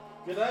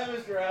 Good night,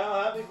 Mr.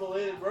 Al. Happy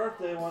belated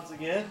birthday once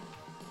again.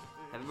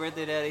 Happy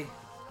birthday, Daddy.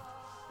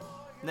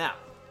 Now,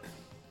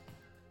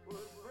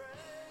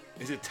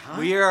 Is it time?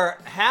 we are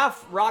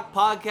half rock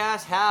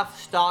podcast, half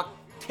stock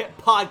tip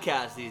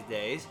podcast these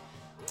days.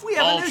 We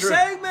have All a new true.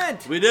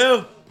 segment. We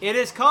do. It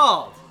is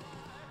called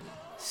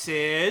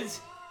Sid's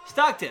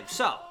Stock Tips.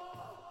 So,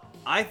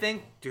 I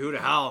think, due to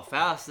how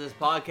fast this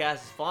podcast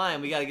is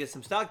flying, we got to get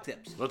some stock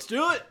tips. Let's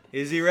do it.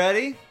 Is he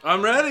ready?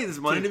 I'm ready. There's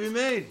money to be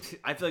made.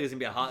 I feel like it's going to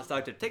be a hot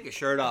stock tip. Take your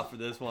shirt off for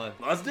this one.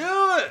 Let's do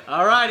it.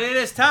 All right, it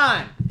is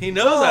time. He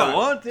knows I for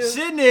want to.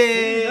 Sydney.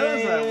 He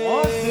knows I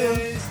want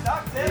to.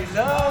 Stock He tips.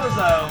 knows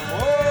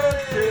I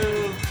want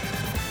to.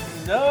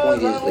 He knows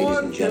Point is, I ladies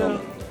want and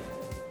gentlemen,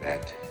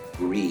 that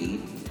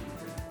greed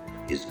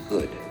is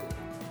good.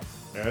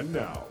 And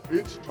now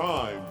it's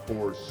time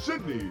for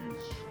Sydney's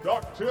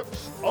Stock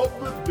Tips of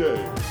the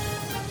Day.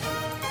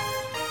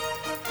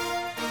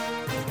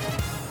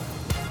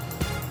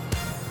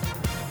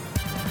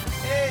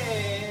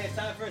 Hey, it's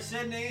time for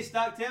Sydney's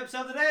Stock Tips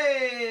of the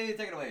Day.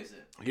 Take it away, Sid.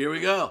 to. Here we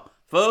go.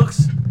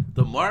 Folks,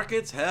 the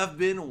markets have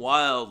been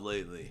wild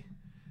lately.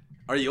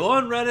 Are you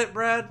on Reddit,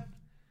 Brad?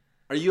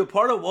 Are you a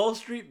part of Wall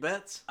Street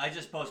Bets? I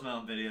just post my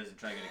own videos and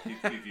try to get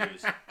a few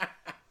views.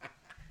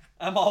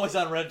 I'm always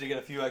on Reddit to get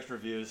a few extra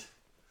views.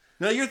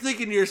 Now you're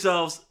thinking to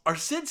yourselves, are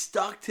Sid's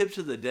stock tips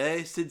of the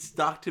day, Sid's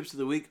stock tips of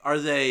the week, are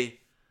they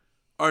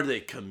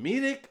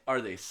comedic?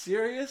 Are they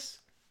serious?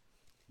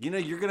 You know,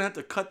 you're gonna have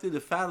to cut through the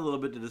fat a little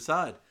bit to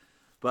decide.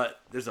 But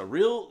there's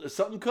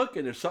something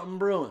cooking, there's something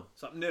brewing.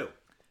 Something new.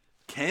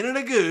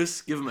 Canada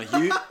Goose, give him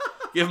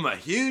a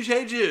huge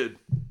hey Jude.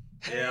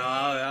 Yeah,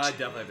 I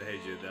definitely have to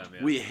hate you that,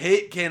 man. We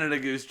hate Canada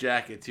Goose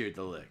jackets here at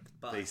the Lick.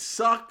 But- They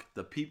suck.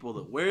 The people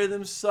that wear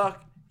them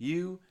suck.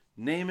 You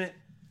name it.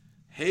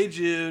 Hey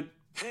Jude.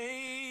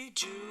 Hey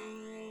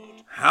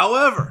Jude.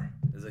 However,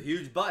 There's a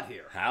huge butt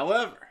here.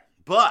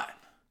 but,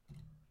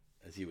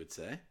 as he would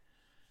say,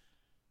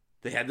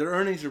 they had their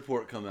earnings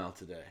report come out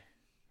today.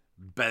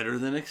 Better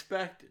than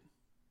expected.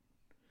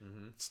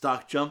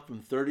 Stock jumped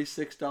from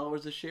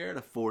 $36 a share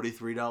to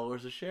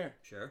 $43 a share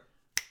Sure.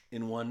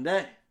 in one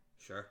day.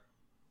 Sure.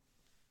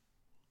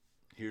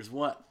 Here's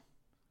what.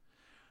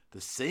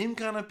 The same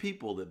kind of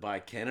people that buy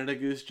Canada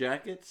Goose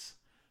jackets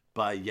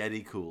buy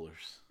Yeti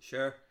coolers.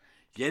 Sure.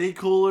 Yeti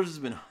coolers has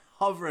been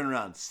hovering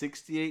around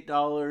 $68,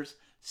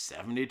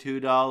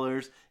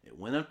 $72. It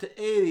went up to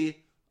 $80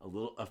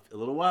 a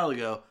little while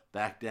ago,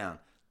 back down.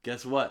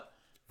 Guess what?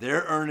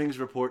 Their earnings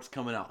report's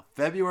coming out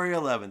February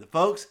 11th.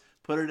 Folks,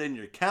 put it in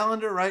your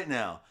calendar right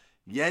now.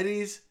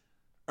 Yeti's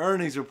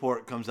earnings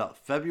report comes out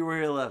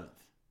February 11th.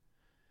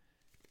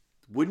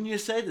 Wouldn't you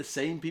say the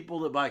same people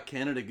that buy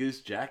Canada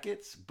Goose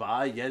jackets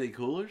buy Yeti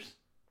coolers?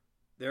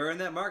 They're in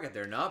that market.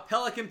 They're not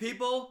Pelican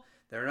people.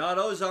 They're not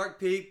Ozark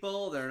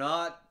people. They're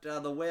not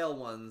the whale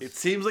ones. It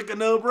seems like a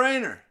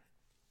no-brainer.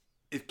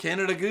 If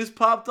Canada Goose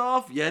popped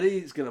off,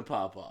 Yeti's going to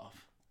pop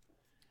off.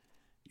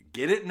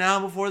 Get it now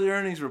before the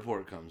earnings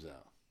report comes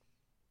out.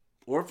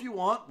 Or if you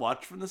want,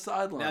 watch from the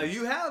sidelines. Now,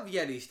 you have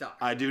Yeti stock.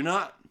 I do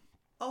not.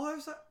 Oh, I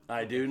was that?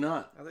 I do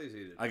not. I thought you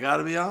did. I got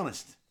to be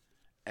honest.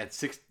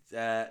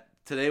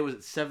 Today was at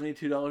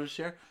 $72 a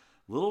share.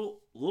 Little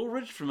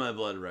rich for my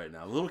blood right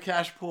now. A little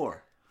cash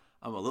poor.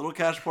 I'm a little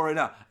cash poor right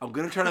now. I'm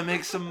going to try to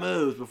make some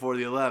moves before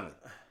the 11th.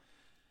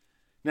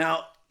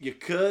 Now, you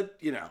could,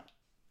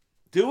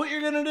 do what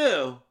you're going to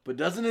do, but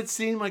doesn't it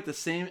seem like the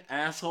same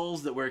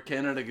assholes that wear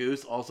Canada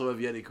Goose also have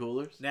Yeti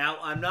coolers? Now,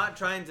 I'm not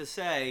trying to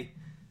say...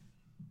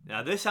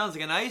 Now, this sounds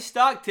like a nice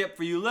stock tip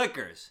for you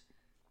lickers.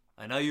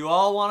 I know you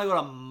all want to go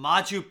to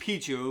Machu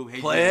Picchu. Hey,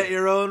 Play Jude. at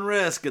your own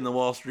risk in the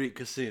Wall Street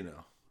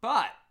casino.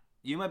 But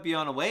you might be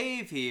on a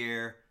wave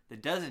here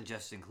that doesn't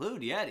just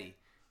include Yeti.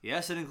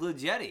 Yes, it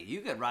includes Yeti.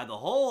 You could ride the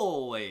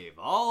whole wave,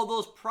 all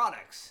those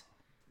products.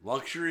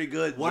 Luxury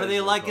goods. What are as they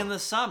they're like in called. the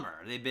summer?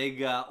 Are they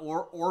big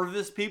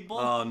Orvis people?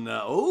 Oh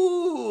no!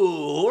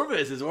 Ooh,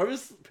 Orvis. Is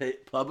Orvis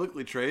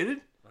publicly traded?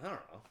 I don't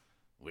know.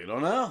 We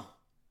don't know.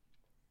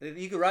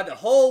 You could ride the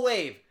whole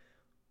wave.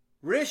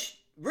 Rich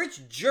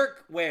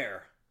jerk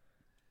wear.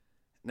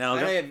 Now,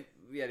 I have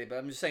Yeti, but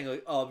I'm just saying,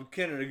 like, oh,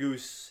 Canada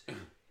Goose.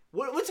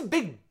 What's a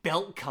big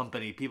belt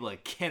company people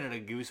like Canada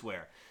Goose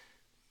wear?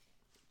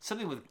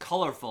 Something with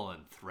colorful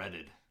and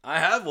threaded. I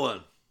have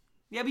one.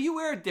 Yeah, but you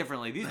wear it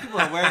differently. These people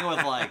are wearing it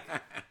with, like,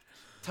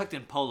 tucked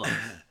in polos.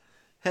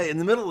 Hey, in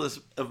the middle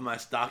of my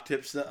stock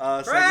tips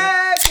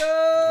segment.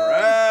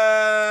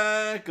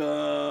 Crack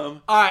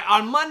 'em. All right,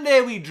 on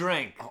Monday we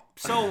drink.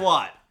 So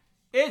what?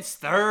 It's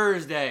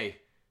Thursday.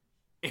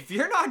 If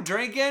you're not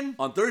drinking,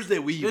 On Thursday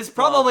we. this is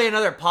probably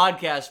another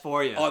podcast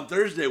for you. On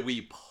Thursday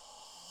we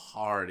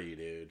party,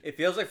 dude. It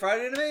feels like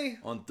Friday to me.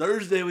 On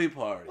Thursday we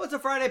party. Well, it's a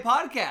Friday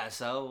podcast,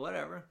 so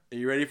whatever. Are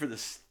you ready for the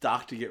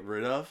stock to get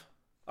rid of?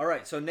 All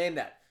right, so name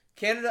that.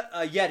 Canada,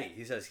 Yeti.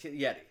 He says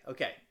Yeti.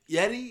 Okay.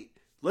 Yeti.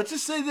 Let's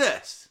just say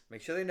this.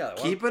 Make sure they know.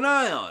 Keep an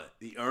eye on it.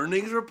 The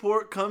earnings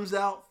report comes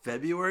out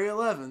February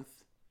 11th.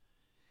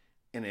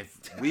 And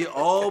if we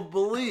all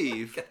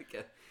believe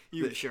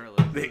You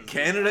shirtless. the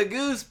Canada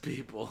Goose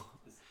people,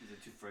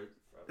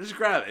 just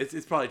grab it.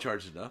 It's probably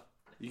charged enough.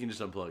 You can just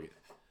unplug it.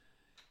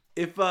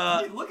 If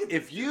look at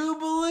if you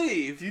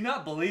believe Do you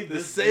not believe the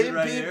this same dude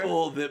right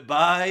people that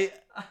buy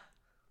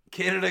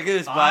Canada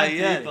Goose here? buy Fine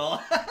Yeti,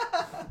 people.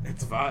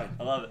 it's fine.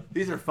 I love it.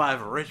 These are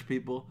 5 rich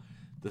people.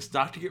 The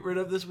stock to get rid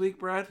of this week,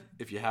 Brad,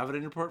 if you have it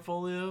in your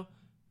portfolio,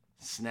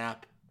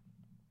 Snap.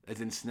 As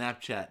in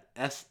Snapchat.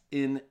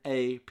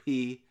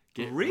 S-N-A-P.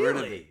 Get rid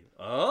of it.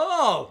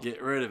 Oh.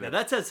 Get rid of Now it.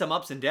 that's had some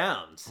ups and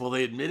downs. Well,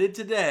 they admitted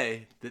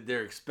today that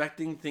they're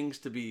expecting things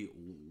to be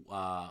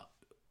I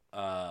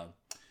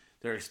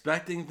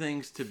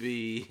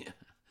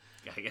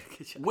gotta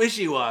get you.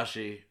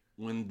 wishy-washy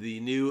when the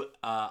new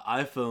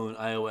iPhone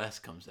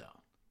iOS comes out.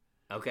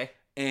 Okay.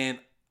 And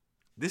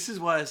this is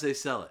why I say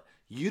sell it.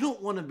 You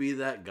don't want to be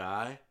that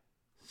guy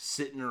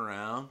sitting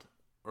around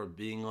or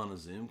being on a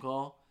Zoom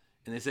call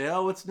and they say,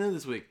 oh, what's new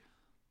this week?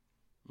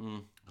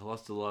 I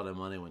lost a lot of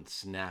money when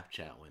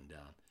Snapchat went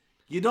down.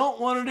 You don't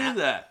want to do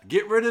that.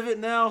 Get rid of it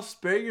now.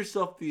 Spare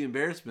yourself the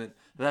embarrassment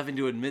of having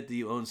to admit that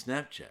you own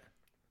Snapchat.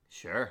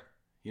 Sure.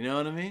 You know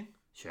what I mean?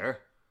 Sure.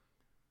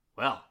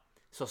 Well,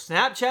 so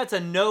Snapchat's a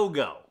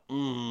no-go.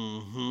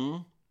 Mm-hmm.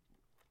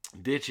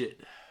 Ditch it.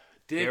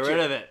 Get rid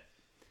of it.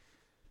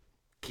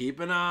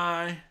 Keep an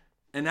eye.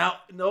 And now,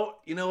 no,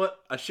 you know what?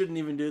 I shouldn't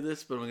even do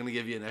this, but I'm going to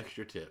give you an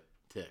extra tip.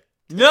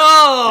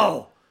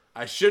 No!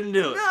 I shouldn't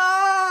do it. No!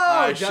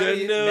 I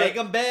shouldn't do it. Make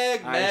them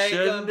big. I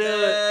shouldn't do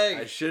it.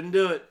 I shouldn't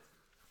do it.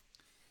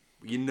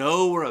 You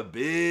know we're a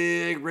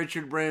big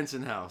Richard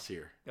Branson house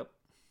here. Yep.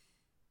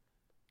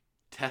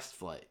 Test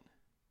flight.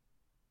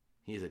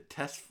 He has a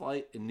test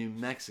flight in New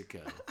Mexico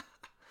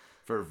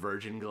for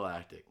Virgin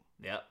Galactic.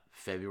 Yep.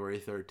 February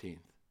 13th.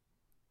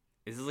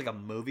 Is this like a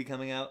movie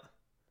coming out?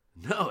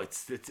 No, it's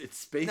space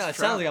No, it travel.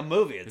 sounds like a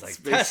movie. It's like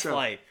space Test travel.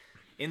 Flight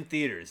in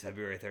theaters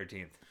February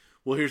 13th.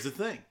 Well, here's the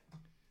thing.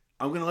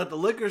 I'm going to let the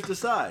liquors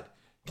decide.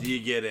 Do you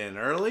get in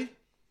early?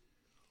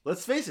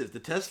 Let's face it, if the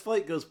test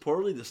flight goes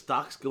poorly, the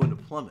stock's going to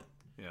plummet.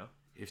 Yeah.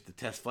 If the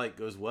test flight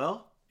goes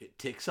well, it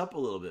ticks up a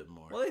little bit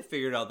more. Well, they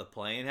figured out the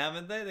plane,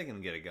 haven't they? They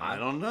can get it going. I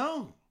don't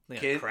know. They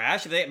gonna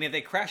crash? If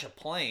they crash a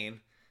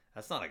plane,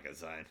 that's not a good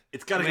sign.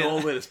 It's got to go all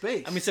the way to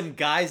space. I mean, some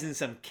guys in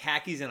some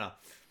khakis and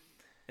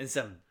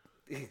some.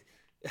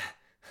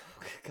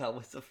 God,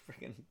 what's the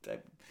freaking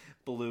type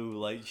blue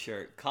light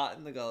shirt?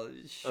 Cotton the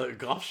a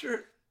golf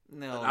shirt?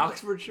 No, An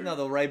Oxford shirt? No,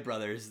 the Wright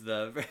brothers.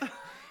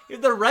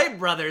 If the Wright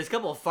brothers, a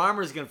couple of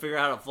farmers can figure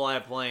out how to fly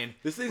a plane.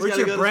 This thing's gotta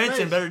Richard go to Branson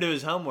space. better do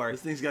his homework.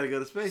 This thing's got to go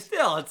to space.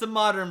 Still, it's a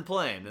modern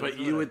plane. But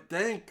you would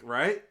think,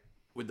 right?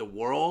 With the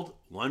world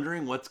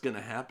wondering what's going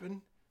to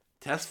happen,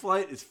 test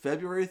flight is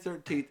February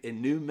 13th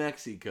in New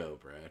Mexico,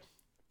 Brad.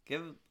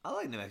 I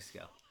like New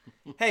Mexico.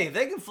 Hey, if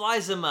they can fly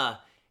some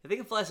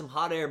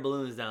hot air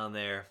balloons down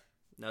there,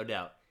 no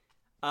doubt.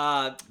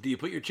 Do you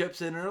put your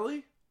chips in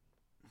early?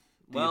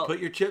 Do Well, you put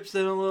your chips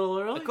in a little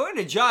early?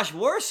 according to Josh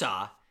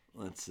Warsaw,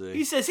 Let's see.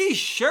 he says he's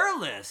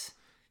shirtless.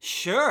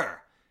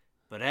 Sure.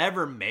 But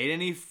ever made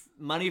any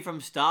money from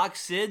stock,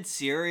 Sid?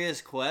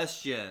 Serious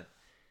question.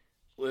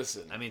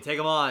 Listen. I mean, take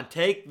him on.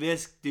 Take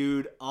this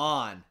dude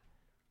on.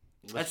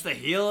 That's the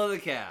heel of the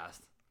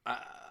cast.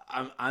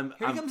 I'm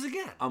Here he comes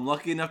again. I'm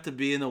lucky enough to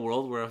be in a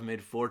world where I've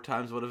made 4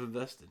 times what I've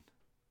invested.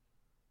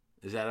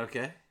 Is that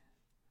okay?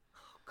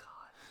 Oh,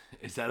 God.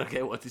 Is that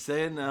okay? What's he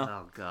saying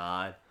now? Oh,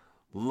 God.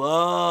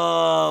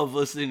 Love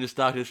listening to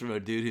stock tips from a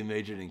dude who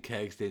majored in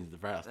keg stands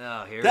at the house.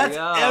 Oh, here That's we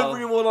go.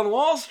 everyone on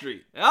Wall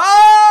Street.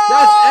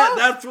 Oh!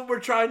 That's what we're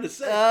trying to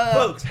say,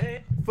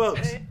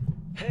 folks.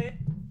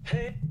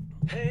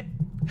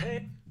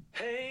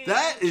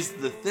 That is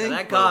the thing.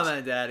 That folks.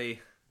 comment, Daddy.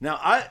 Now,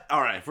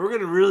 all right. If we're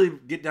gonna really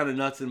get down to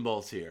nuts and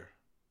bolts here,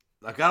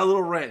 I got a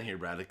little rant here,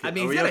 Brad. I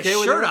mean, Are he's we got okay a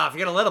with shirt it? off. You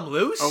gotta let him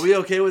loose. Are we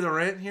okay with a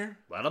rant here?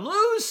 Let him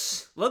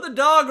loose. Let the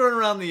dog run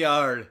around the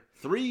yard.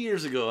 3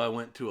 years ago, I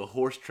went to a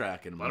horse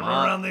track in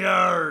Around the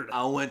yard.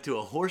 I went to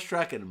a horse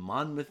track in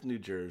Monmouth, New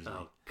Jersey.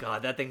 Oh,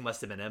 God, that thing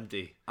must have been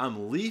empty.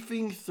 I'm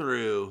leafing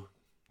through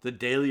the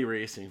daily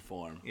racing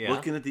form, Yeah.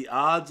 looking at the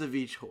odds of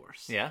each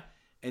horse. Yeah?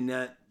 And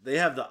that they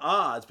have the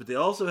odds, but they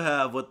also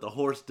have what the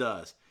horse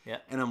does. Yeah.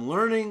 And I'm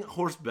learning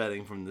horse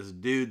betting from this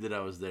dude that I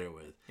was there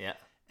with. Yeah.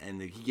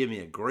 And he gave me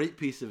a great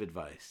piece of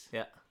advice.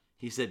 Yeah.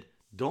 He said,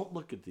 don't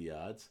look at the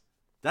odds.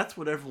 That's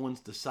what everyone's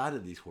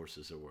decided these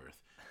horses are worth.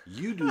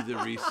 You do the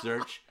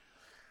research.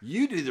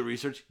 You do the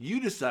research. You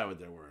decide what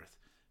they're worth.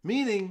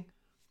 Meaning,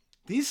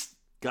 these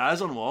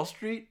guys on Wall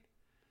Street,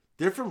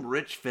 they're from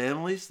rich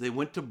families. They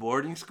went to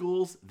boarding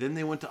schools. Then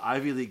they went to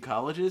Ivy League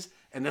colleges.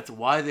 And that's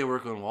why they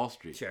work on Wall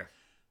Street. Sure.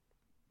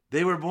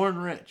 They were born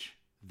rich.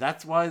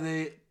 That's why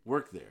they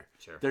work there.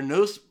 Sure.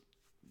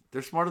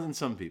 They're smarter than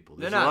some people.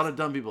 There's They're a not. lot of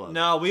dumb people out there.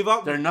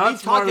 No, They're not we've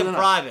smarter talked in than us.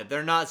 private.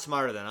 They're not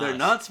smarter than us. They're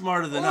not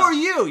smarter than us. Or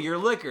you, your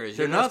liquors.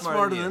 They're You're not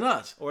smarter you. than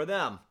us. Or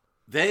them.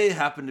 They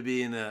happen to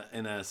be in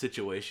a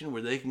situation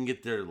where they can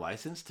get their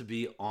license to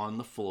be on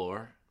the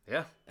floor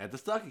Yeah. at the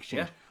stock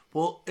exchange. Yeah.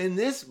 Well, in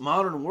this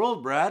modern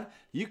world, Brad,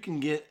 you can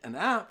get an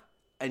app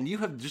and you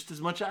have just as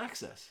much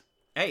access.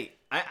 Hey,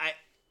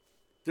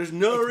 There's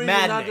no It's reason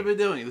not to maddening. be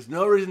doing it. There's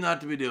no reason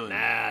not to be doing it.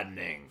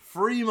 maddening.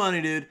 Free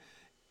money, dude.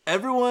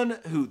 Everyone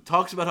who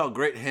talks about how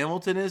great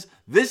Hamilton is,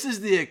 this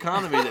is the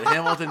economy that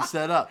Hamilton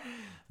set up.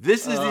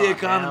 This is the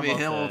economy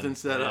Hamilton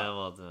set up.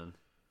 Hamilton.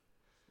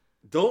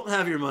 Don't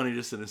have your money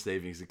just in a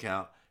savings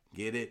account.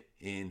 Get it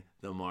in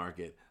the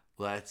market.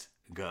 Let's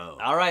go.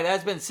 All right,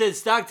 that's been Sid's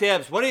Stock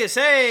Tips. What do you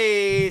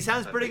say?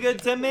 Sounds pretty good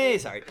to me.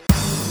 Sorry.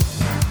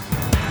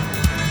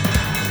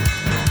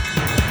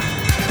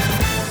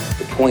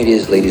 The point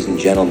is, ladies and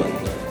gentlemen,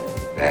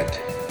 that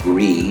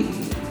greed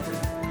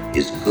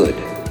is good.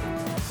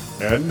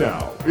 And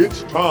now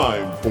it's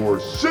time for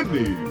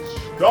Sydney's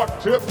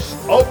Stock Tips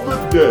of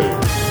the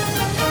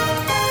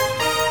Day.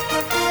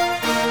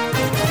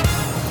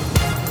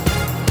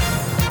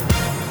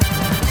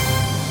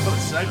 What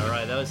a segment. All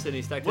right, that was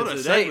Sidney's Stock Tips What of a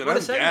the day. segment. What a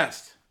I'm segment.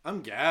 gassed.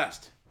 I'm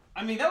gassed.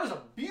 I mean, that was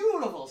a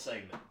beautiful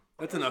segment.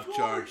 That's enough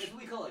charge.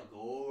 We call it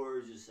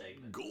gorgeous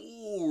segment.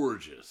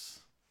 Gorgeous.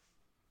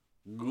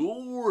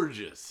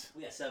 Gorgeous.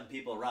 We got 7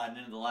 people riding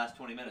into the last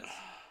 20 minutes.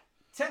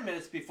 10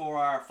 minutes before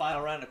our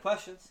final round of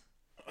questions.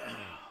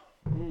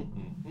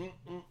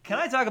 Can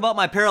I talk about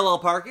my parallel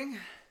parking?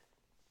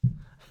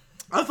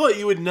 I thought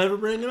you would never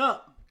bring it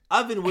up.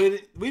 I've been waiting.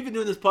 We've been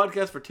doing this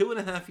podcast for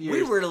 2.5 years.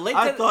 We were late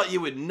I to- thought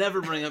you would never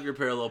bring up your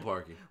parallel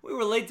parking. We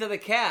were late to the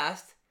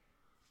cast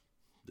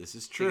This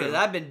is true. because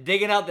I've been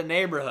digging out the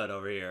neighborhood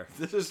over here.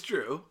 This is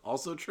true.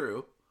 Also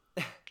true.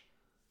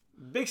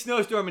 Big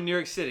snowstorm in New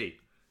York City.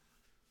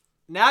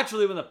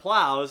 Naturally, when the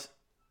plows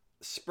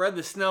spread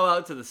the snow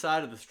out to the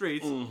side of the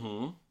streets,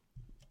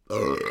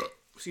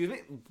 excuse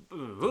me,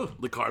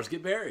 The cars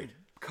get buried.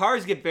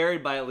 cars get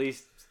buried by at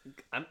least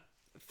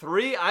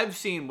 3. I've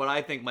seen what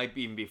I think might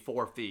even be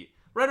 4 feet.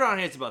 Right around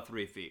here, it's about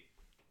 3 feet.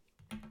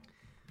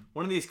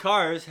 One of these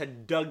cars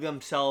had dug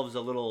themselves a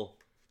little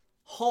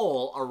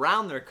hole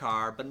around their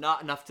car, but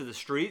not enough to the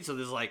street. So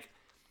there's like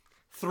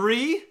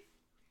 3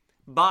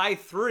 by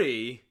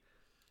 3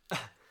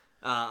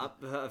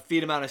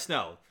 feet amount of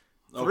snow.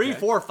 3, Okay.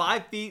 4,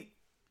 5 feet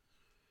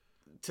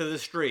to the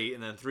street,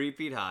 and then 3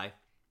 feet high.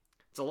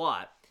 It's a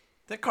lot.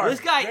 That car This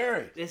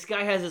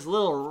guy has this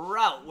little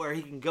route where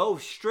he can go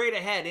straight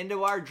ahead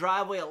into our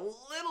driveway a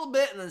little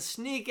bit and then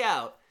sneak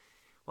out.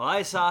 Well,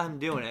 I saw him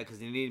doing it because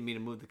he needed me to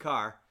move the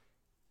car.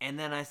 And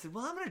then I said,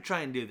 well, I'm going to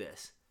try and do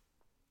this.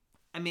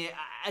 I mean,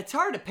 it's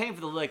hard to paint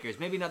for the liquors.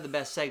 Maybe not the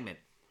best segment.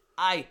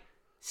 I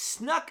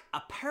snuck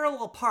a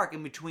parallel park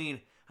in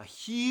between a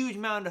huge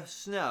mound of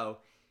snow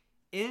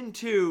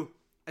into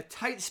a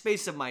tight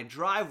space of my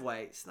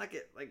driveway. Snuck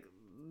it like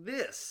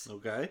this.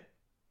 Okay.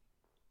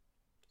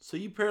 So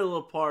you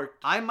parallel parked.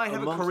 I might have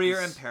a amongst career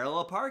this- in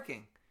parallel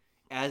parking,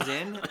 as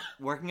in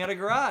working at a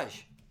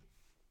garage.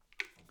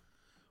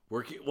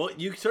 Well,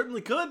 you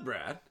certainly could,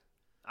 Brad.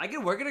 I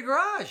could work at a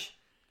garage,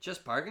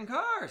 just parking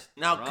cars.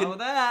 Now, Nothing wrong with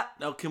that.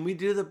 Now, can we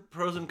do the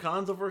pros and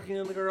cons of working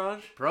in the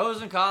garage?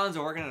 Pros and cons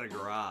of working at a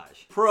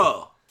garage.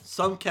 Pro,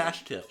 some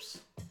cash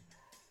tips.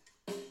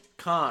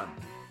 Con,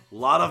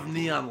 lot of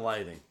neon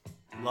lighting.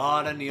 A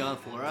lot of neon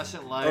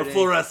fluorescent lighting. Or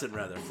fluorescent,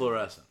 rather.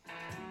 Fluorescent.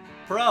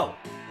 Pro,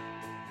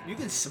 you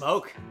can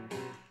smoke.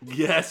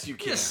 Yes, you You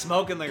can. can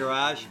smoke in the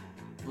garage.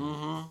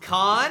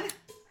 Con,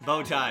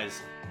 bow ties.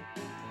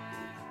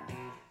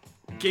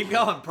 Keep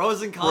going.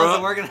 Pros and cons Pro-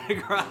 of working at a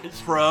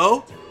garage.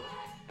 Pro,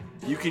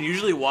 you can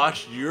usually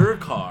wash your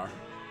car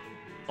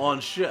on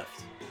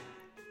shift.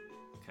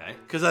 Okay.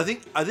 Because I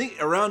think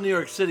around New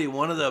York City,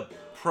 one of the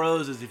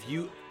pros is if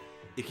you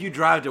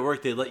drive to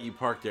work, they let you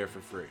park there for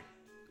free.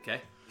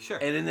 Okay. Sure.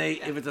 And then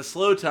if it's a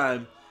slow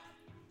time,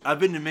 I've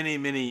been to many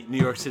New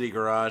York City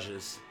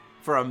garages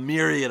for a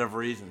myriad of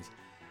reasons.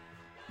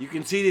 You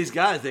can see these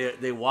guys,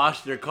 they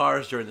wash their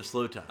cars during the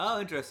slow time.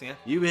 Oh, interesting. Yeah.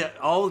 You have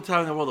all the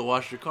time in the world to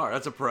wash your car.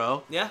 That's a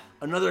pro. Yeah.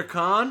 Another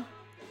con,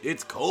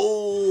 it's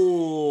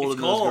cold It's in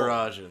cold. those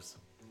garages.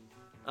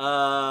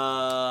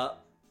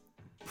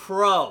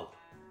 pro.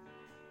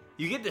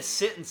 You get to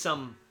sit in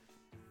some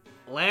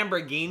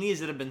Lamborghinis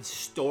that have been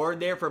stored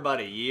there for about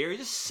a year. You're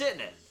just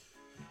sitting it.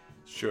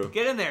 It's true.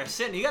 Get in there,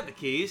 sitting. You got the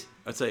keys.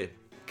 I'd say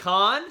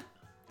Con,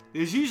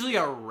 there's usually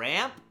a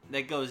ramp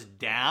that goes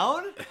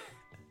down.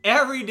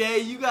 Every day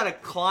you got to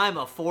climb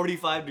a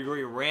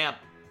 45-degree ramp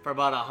for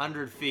about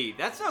 100 feet.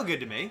 That's no good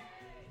to me.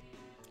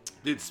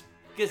 dude.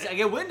 Because I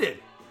get winded.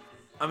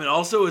 I mean,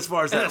 also as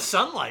far as In the that,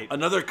 sunlight.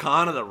 another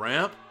con of the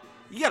ramp,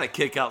 you gotta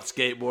kick out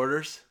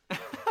skateboarders.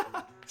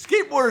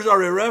 Skateboarders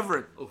are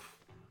irreverent. Oof.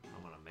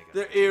 I'm going to make it.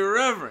 They're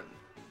irreverent.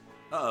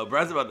 Uh-oh,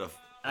 Brad's about to...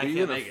 I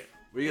can't make it.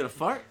 Were you gonna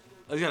fart?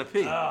 Oh, you gotta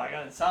pee. Oh, I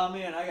got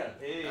insomnia and I got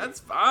to pee. That's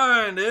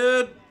fine,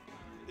 dude.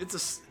 It's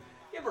a...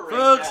 Give a ring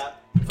Folks,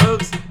 tap.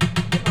 folks,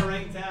 Give a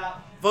ring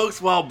tap. folks,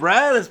 while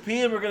Brad is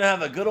peeing, we're gonna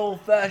have a good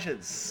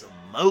old-fashioned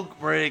smoke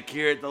break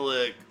here at the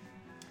Lick.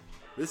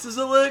 This is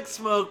a Lick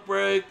smoke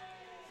break.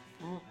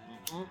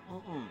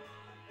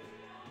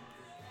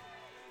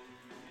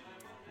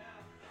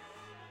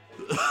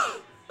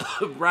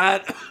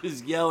 Brad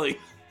is yelling.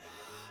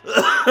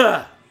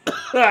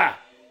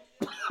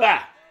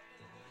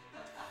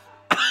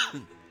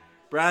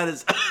 Brad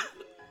is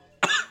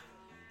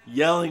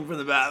yelling from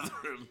the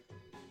bathroom.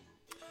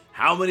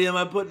 How many am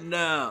I putting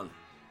down?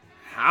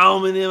 How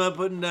many am I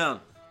putting down?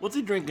 What's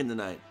he drinking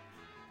tonight?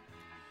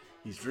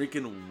 He's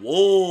drinking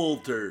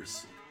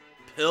Wolters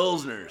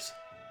Pilsners,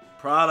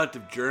 product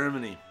of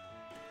Germany.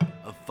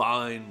 A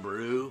fine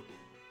brew.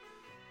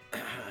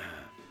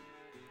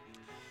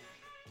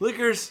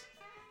 Lickers,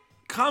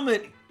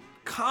 comment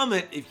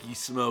if you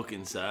smoke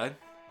inside.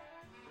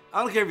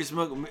 I don't care if you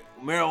smoke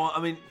marijuana.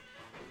 I mean,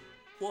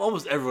 well,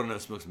 almost everyone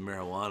knows smokes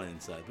marijuana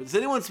inside. But is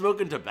anyone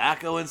smoking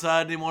tobacco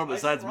inside anymore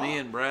besides me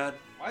and Brad?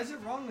 Why is it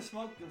wrong to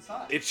smoke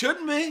inside? It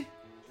shouldn't be.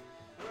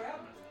 Never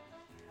happened.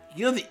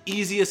 You know the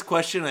easiest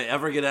question I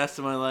ever get asked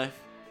in my life?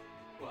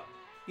 What?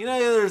 You know,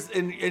 there's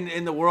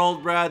in the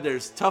world, Brad,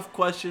 there's tough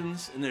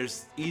questions and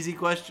there's easy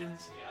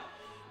questions.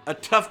 Yeah. A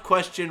tough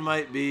question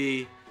might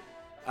be,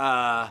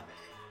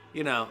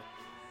 you know,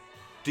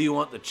 do you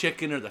want the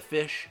chicken or the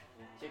fish?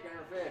 Chicken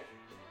or fish?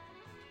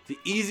 The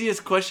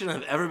easiest question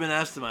I've ever been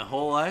asked in my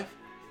whole life.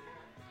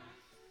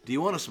 Do you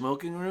want a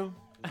smoking room?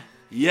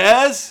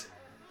 Yes.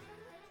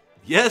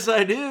 Yes,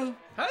 I do.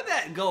 How did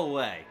that go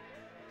away?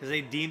 Because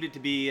they deemed it to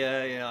be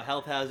a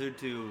health hazard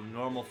to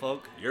normal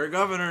folk. You're a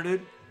governor,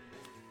 dude.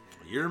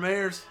 You're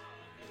mayors.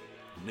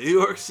 New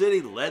York City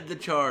led the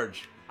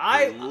charge.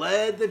 They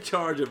led the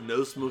charge of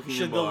no smoking in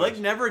Should the bars. Lick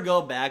never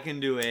go back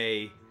into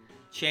a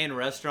chain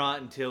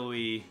restaurant until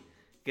we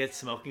get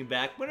smoking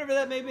back, whatever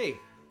that may be?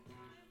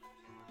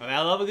 I mean,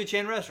 I love a good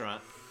chain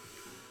restaurant.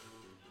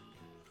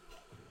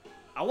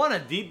 I want a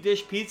deep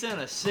dish pizza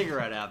and a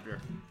cigarette after.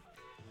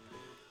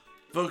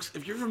 Folks,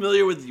 if you're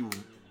familiar with the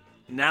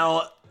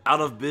now out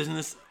of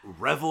business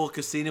Revel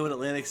Casino in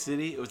Atlantic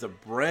City, it was a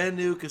brand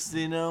new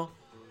casino,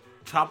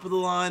 top of the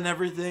line,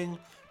 everything.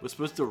 It was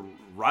supposed to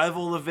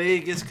rival the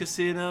Vegas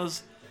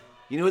casinos.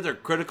 You know what their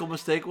critical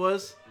mistake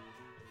was?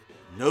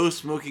 No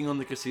smoking on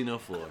the casino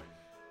floor.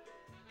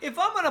 If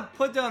I'm going to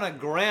put down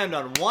 $1,000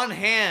 on one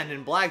hand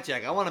in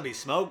blackjack, I want to be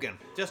smoking,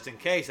 just in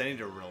case I need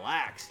to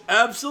relax.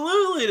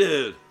 Absolutely,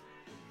 dude.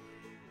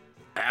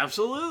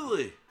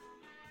 Absolutely.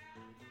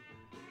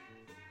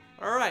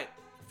 All right,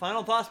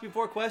 final thoughts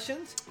before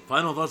questions?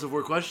 Final thoughts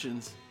before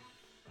questions.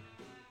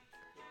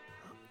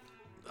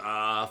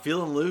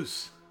 Feeling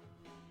loose.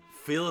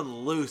 Feeling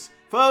loose.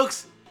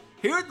 Folks,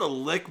 here at the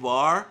Lick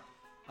Bar,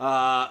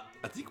 I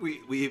think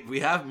we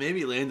have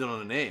maybe landed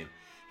on a name.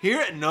 Here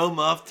at No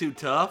Muff Too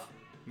Tough,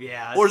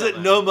 Yeah. or is it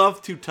No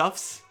Muff Too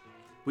Toughs?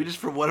 We just,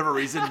 for whatever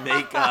reason,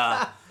 make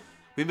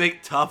we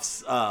make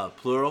toughs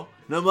plural.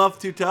 No Muff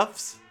Too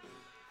Toughs.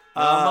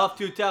 I'm off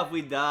too tough,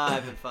 we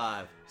dive at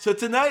 5. So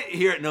tonight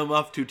here at No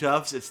Muff Too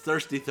Toughs, it's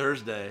Thirsty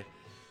Thursday.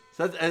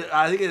 So that's,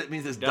 I think it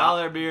means it's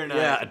Dollar beer night.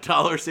 Yeah,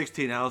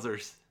 $1.16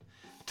 ounces.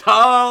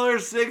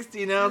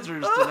 $1.16 ounces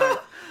tonight.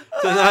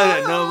 Tonight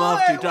at No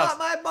Muff Too Toughs. I want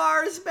my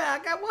bars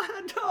back. I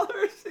want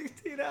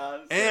 $1.16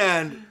 ounce.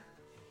 And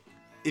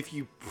if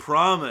you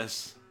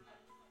promise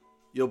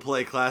you'll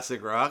play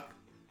classic rock,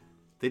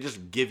 they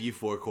just give you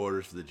 4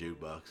 quarters for the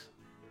jukebox.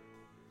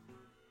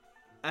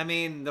 I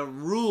mean, the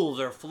rules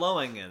are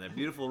flowing in. They're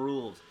beautiful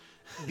rules.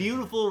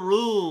 Beautiful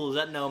rules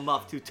at No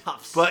Muff Too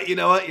Toughs. But you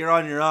know what? You're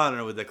on your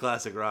honor with the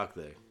classic rock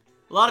thing.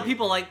 A lot of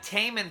people like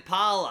Tame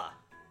Impala.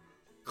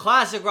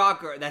 Classic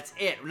rocker, that's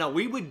it. No,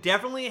 we would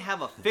definitely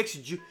have a fixed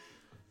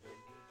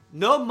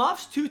No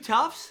Muffs Too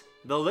Toughs,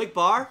 the Lick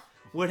Bar,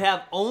 would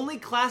have only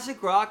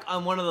classic rock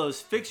on one of those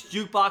fixed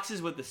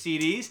jukeboxes with the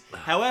CDs.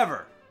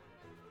 However,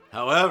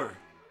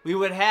 we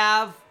would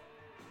have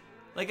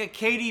like a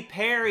Katy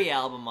Perry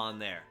album on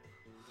there.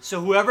 So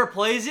whoever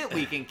plays it,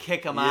 we can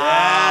kick them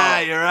Yeah,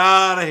 out. you're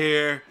out of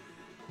here.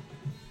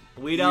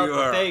 Weed out You the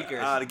are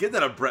fakers. outta- Get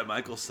that a Bret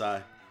Michaels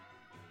sigh.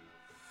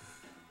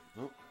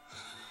 Oh.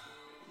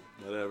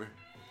 Whatever.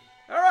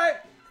 All right.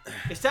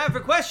 It's time for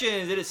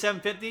questions. It is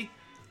 7:50.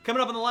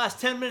 Coming up in the last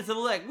 10 minutes of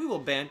the leg, we will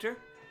banter.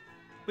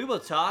 We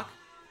will talk.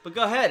 But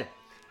go ahead.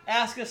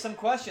 ask us some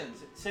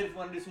questions. Sid, if you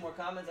want to do some more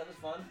comments, that was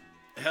fun.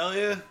 Hell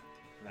yeah.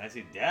 And I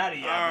see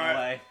Daddy All out of the right.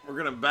 way. We're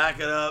going to back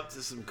it up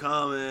to some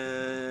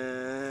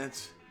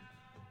comments.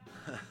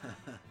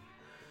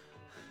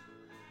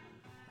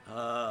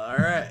 All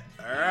right.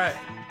 All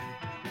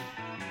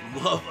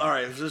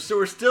right. So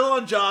we're still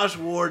on Josh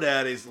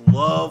Wardaddy's.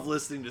 Love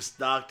listening to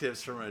stock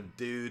tips from a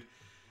dude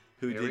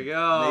who Here we did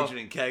go. majored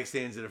in keg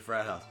stands at a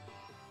frat house.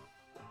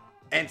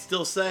 And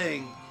still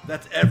saying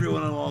that's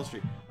everyone on Wall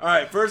Street. All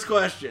right. First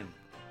question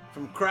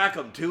from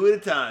Crackham, 2 at a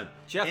time.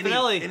 Jeff any,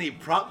 Finelli. any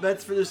prop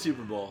bets for the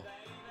Super Bowl?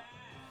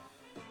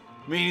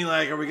 Meaning,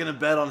 like, are we going to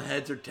bet on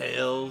heads or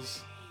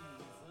tails?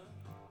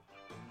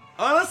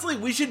 Honestly,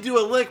 we should do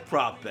a lick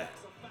prop bet.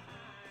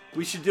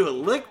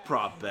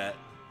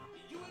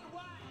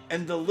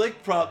 And the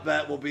lick prop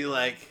bet will be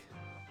like,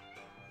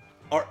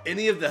 are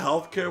any of the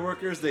healthcare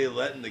workers they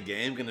let in the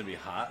game going to be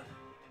hot?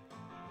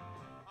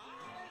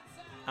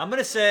 I'm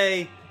gonna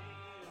say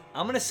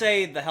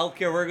the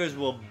healthcare workers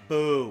will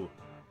boo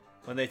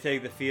when they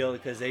take the field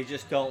because they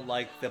just don't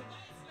like the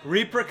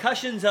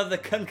repercussions of the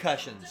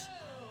concussions.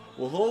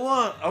 Well, hold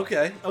on.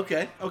 Okay.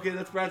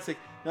 That's Brad's thing.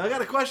 Now, I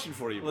got a question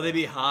for you. Will they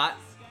be hot?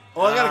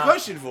 Oh, I got a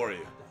question for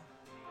you.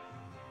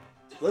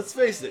 Let's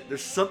face it.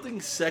 There's something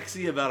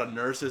sexy about a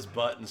nurse's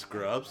butt in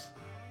scrubs.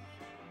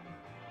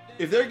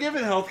 If they're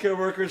giving healthcare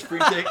workers free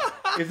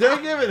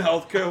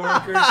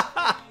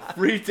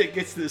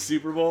tickets to the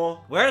Super Bowl,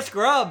 Wear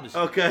scrubs.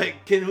 okay,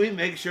 can we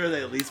make sure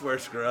they at least wear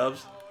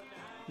scrubs?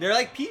 They're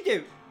like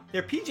PJ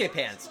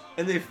pants.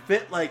 And they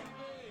fit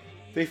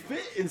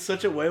in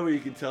such a way where you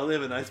can tell they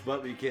have a nice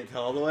butt, but you can't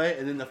tell all the way.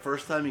 And then the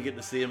first time you get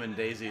to see them in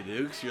Daisy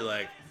Dukes, you're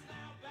like,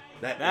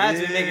 that's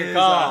when you make your a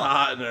call.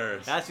 hot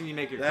nurse. That's when you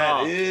make your That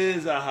call.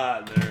 is a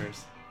hot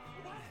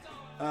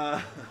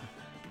nurse.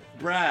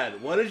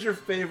 Brad, what is your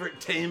favorite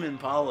Tame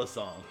Impala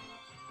song?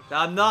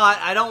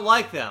 I don't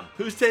like them.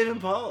 Who's Tame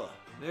Impala?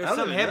 They're I don't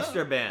some even know.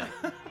 hipster band.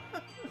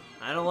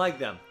 I don't like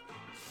them.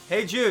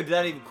 Hey Jude,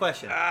 that even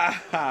question.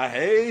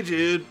 Hey,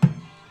 Jude.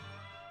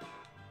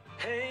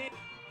 Hey,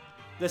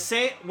 The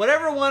same,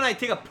 whatever one I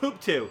take a poop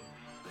to.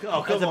 Oh,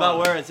 That's come about on.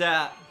 where it's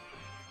at.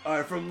 All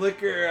right, from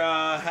Liquor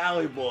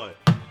Hallie Boy.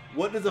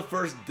 What does a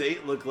first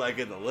date look like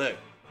at the Lick?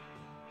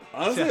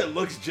 Honestly, it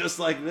looks just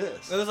like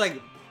this. It looks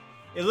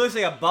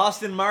like a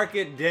Boston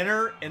Market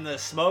dinner in the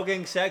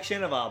smoking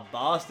section of a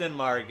Boston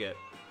Market.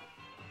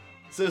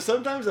 So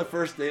sometimes a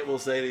first date will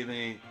say to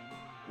me,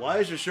 "Why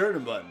is your shirt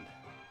unbuttoned?"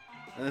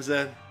 And I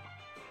said,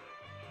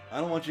 "I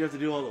don't want you to have to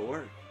do all the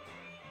work."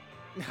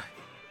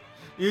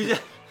 You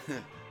just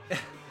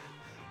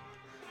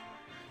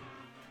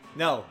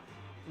no.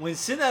 When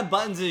Sid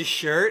buttons his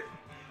shirt,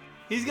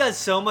 he's got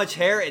so much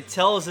hair it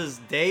tells his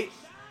date,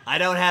 "I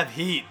don't have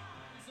heat."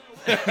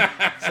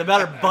 So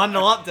better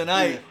bundle up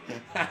tonight.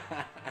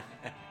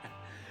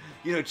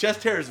 You know,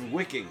 chest hair is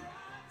wicking.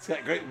 It's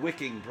got great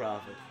wicking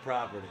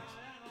properties.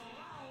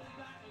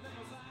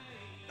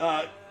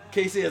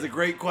 Casey has a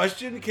great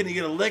question. Can he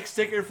get a lick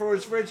sticker for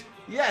his fridge?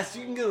 Yes,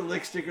 you can get a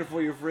lick sticker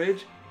for your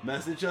fridge.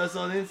 Message us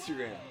on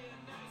Instagram.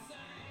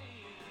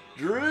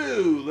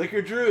 Drew,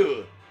 Liquor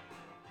Drew.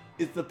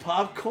 Is the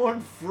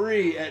popcorn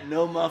free at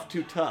No Muff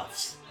Too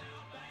Toughs?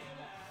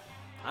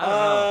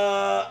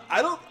 I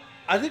don't know.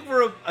 I think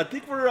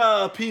we're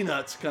a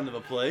peanuts kind of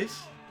a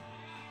place.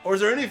 Or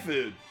is there any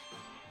food?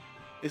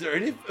 Is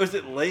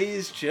it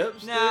Lay's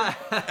chips? Nah.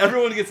 Dude?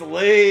 Everyone gets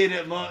laid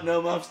at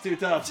No Muffs Too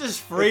Tough.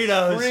 Just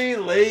Fritos. It's free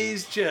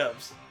Lay's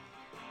chips.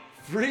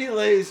 Free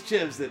Lay's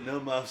chips at No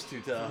Muffs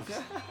Too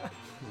Tough.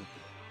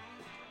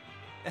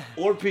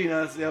 Or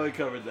peanuts. Yeah, we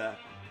covered that.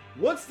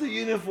 What's the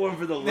uniform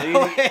for the lady?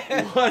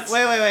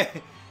 Wait.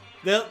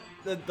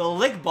 The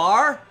Lick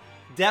Bar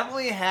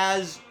definitely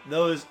has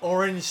those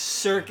orange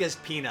circus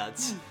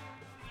peanuts.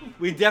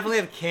 We definitely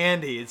have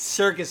candy. It's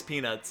circus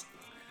peanuts.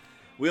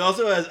 We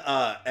also have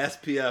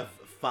SPF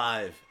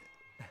 5.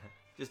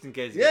 Just in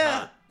case it gets Yeah,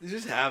 hot. you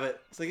just have it.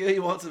 It's like, yeah,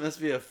 you want some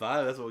SPF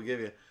 5? That's what we'll give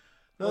you.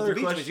 Well, Another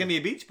it's going to question. be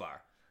a beach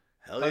bar.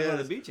 Hell Talk yeah. about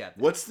the beach after.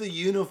 What's the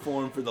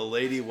uniform for the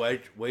lady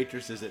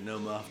waitresses at No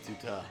Muff Too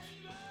Tough?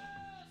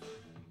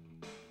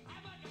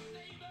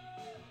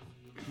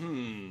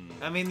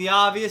 I mean, the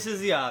obvious is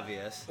the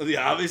obvious. Well, the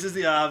obvious is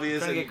the obvious.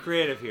 Trying to and get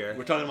creative here.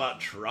 We're talking about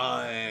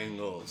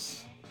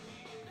triangles.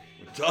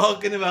 You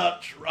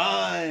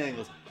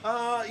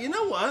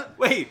know what?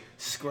 Wait,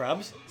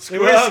 scrubs? Scrubs. They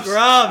wear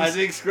scrubs. I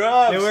think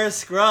scrubs. They wear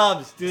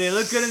scrubs. Do they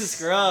look good in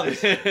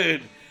scrubs?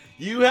 Dude,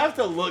 you have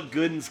to look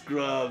good in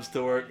scrubs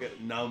to work at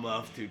No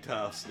Muff Too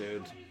Toughs,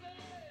 dude.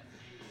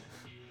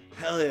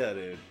 Hell yeah,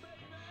 dude.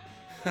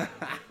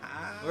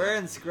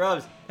 Wearing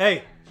scrubs.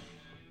 Hey,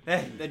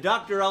 the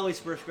doctor always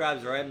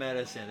prescribes the right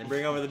medicine. They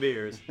bring over the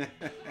beers.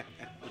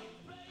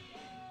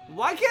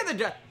 Why can't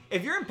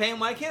if you're in pain,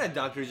 why can't a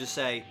doctor just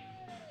say,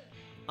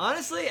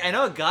 honestly, I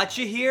know it got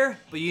you here,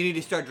 but you need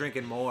to start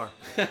drinking more.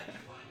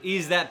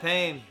 Ease that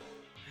pain.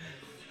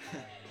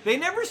 They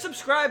never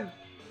subscribe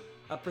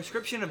a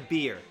prescription of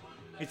beer.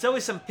 It's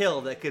always some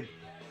pill that could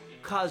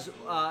cause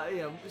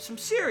some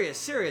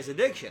serious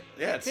addiction.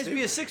 Yeah, it needs to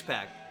be a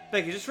 6-pack.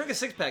 Becky, just drink a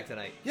 6-pack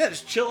tonight. Yeah,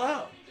 just chill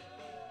out.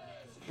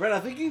 Brett, I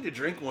think you need to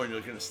drink more and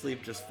you're going to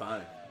sleep just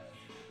fine.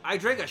 I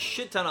drank a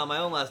shit ton on my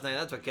own last night.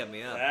 That's what kept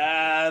me up.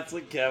 That's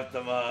what kept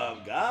them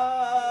up.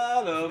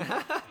 Got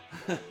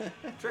him.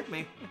 Trick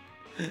me.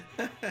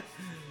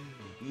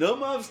 No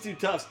Muffs, Two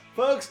Toughs.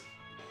 Folks,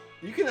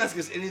 you can ask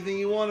us anything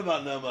you want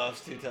about No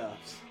Muffs, Two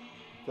Toughs.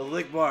 The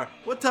Lick Bar.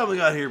 What time we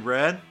got here,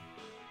 Brad?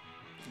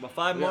 About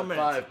 5 We more got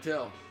minutes. 5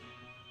 till.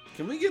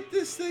 Can we get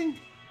this thing?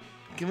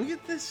 Can we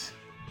get this?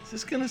 Is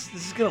this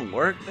gonna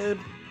work, dude?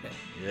 5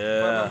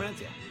 Yeah. more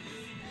minutes, yeah.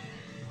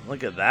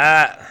 Look at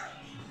that.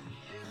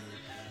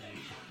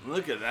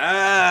 Look at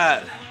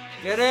that.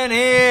 Get in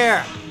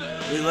here.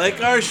 We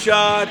like our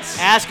shots.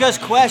 Ask us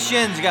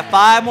questions. You got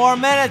 5 more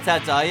minutes.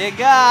 That's all you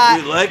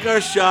got. We like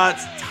our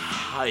shots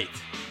tight.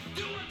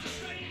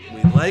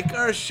 We like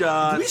our Do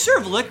shots we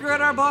serve liquor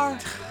at our bar?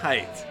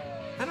 tight.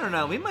 I don't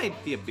know. We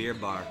might be a beer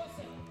bar.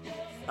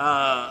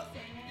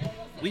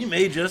 We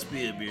may just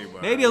be a beer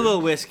bar. Maybe a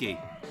little whiskey.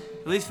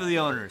 At least for the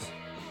owners.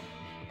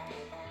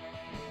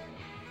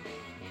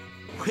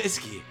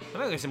 whiskey. I'm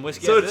gonna get some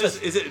whiskey. So after it's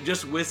this. is it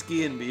just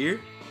whiskey and beer?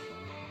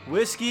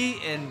 Whiskey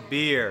and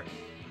beer.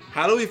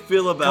 How do we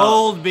feel about?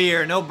 Gold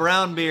beer, no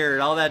brown beer,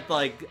 all that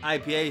like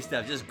IPA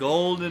stuff. Just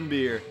golden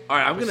beer. All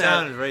right, I'm Which gonna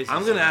sounds racist.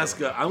 I'm gonna ask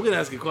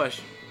a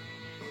question.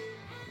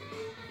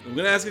 I'm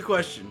gonna ask a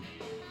question.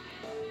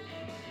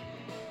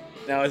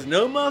 Now, is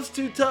No Muffs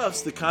Two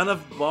Toughs the kind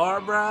of bar,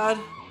 Brad,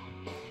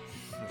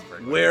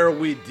 where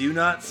we do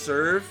not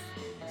serve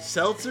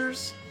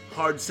seltzers,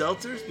 hard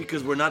seltzers,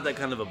 because we're not that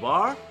kind of a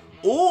bar?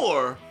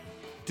 Or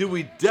do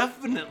we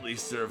definitely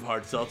serve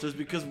hard seltzers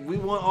because we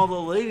want all the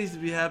ladies to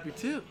be happy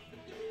too?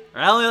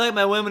 I only like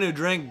my women who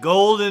drink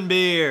golden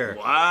beer.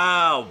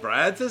 Wow,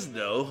 Brad says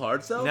no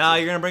hard seltzer. No,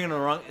 you're gonna bring it the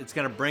wrong. It's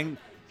gonna bring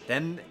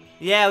them.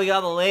 Yeah, we got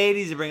the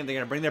ladies. They're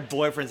gonna bring their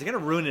boyfriends. They're gonna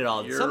ruin it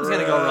all. You're Something's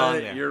gonna go wrong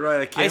right, there. You're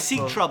right. I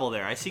seek trouble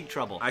there. I seek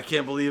trouble. I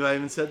can't believe I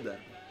even said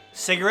that.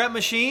 Cigarette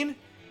machine.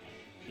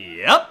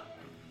 Yep.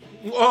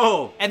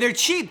 Whoa. And they're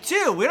cheap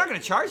too. We're not gonna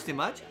charge too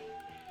much.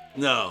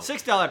 No.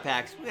 $6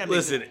 packs. We gotta make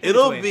Listen, it in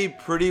it'll between. be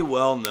pretty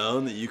well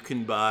known that you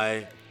can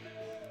buy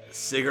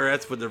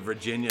cigarettes with a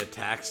Virginia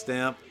tax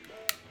stamp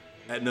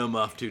at No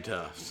Muff Two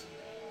Toughs.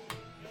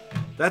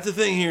 That's the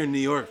thing here in New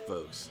York,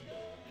 folks.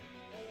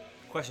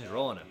 Questions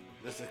rolling in.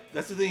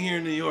 That's the thing here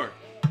in New York.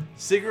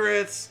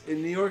 Cigarettes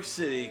in New York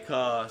City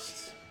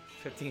cost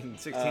 $15,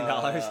 $16.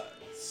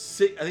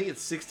 I think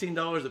it's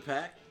 $16 a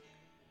pack.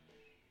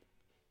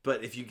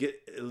 But if you get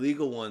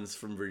illegal ones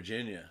from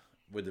Virginia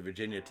with the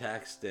Virginia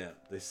tax stamp,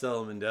 they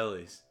sell them in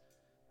delis.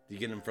 You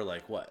get them for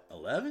like what,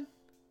 11?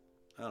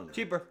 I don't know.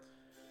 Cheaper.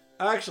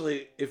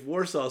 Actually, if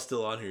Warsaw's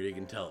still on here, you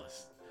can tell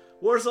us.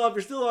 Warsaw, if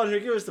you're still on here,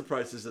 give us the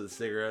prices of the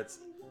cigarettes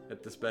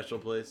at the special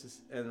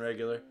places and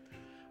regular.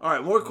 All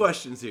right, more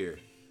questions here.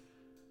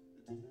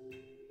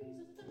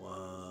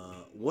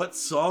 What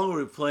song are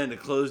we playing to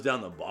close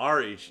down the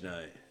bar each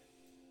night?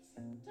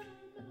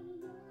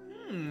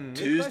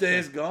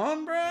 Tuesday's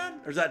gone, Brad?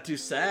 Or is that too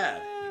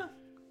sad?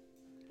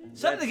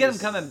 Something to get them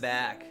coming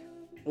back.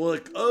 Well,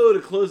 like,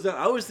 to close down.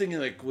 I was thinking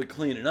like we're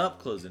cleaning up,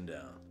 closing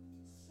down.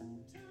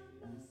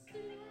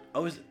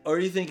 Or are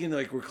you thinking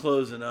like we're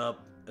closing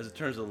up as it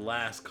turns to the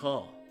last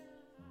call?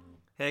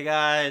 Hey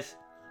guys.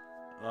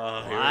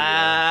 Oh, here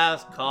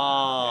Last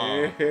call.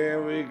 we go.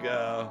 Here we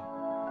go.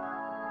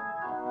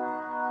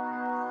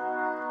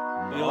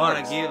 You don't want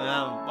to Marks. keep them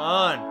having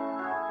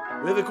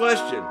fun. We have a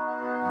question.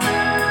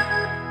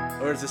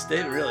 Or it's a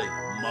statement, really.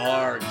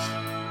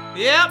 Margs.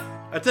 Yep.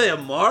 I tell you,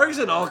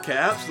 Margs in all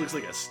caps looks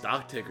like a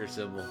stock ticker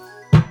symbol.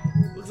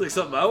 Looks like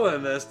something I want to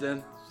invest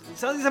in.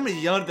 Sounds like somebody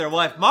yelling at their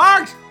wife.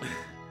 Margs!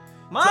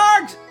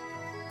 Margs!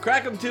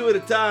 Crack 'em 2 at a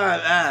time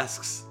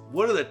asks,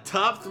 what are the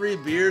top 3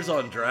 beers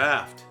on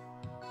draft?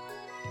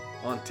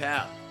 On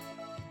tap.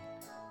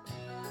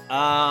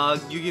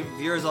 You give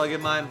yours, I'll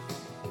give mine.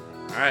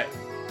 All right.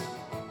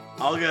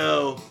 I'll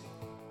go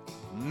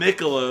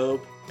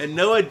Michelob. And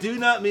no, I do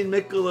not mean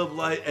Michelob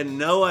Light. And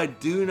no, I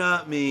do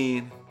not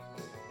mean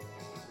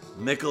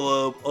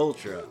Michelob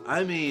Ultra.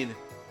 I mean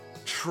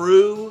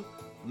true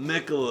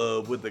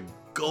Michelob with the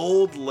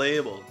gold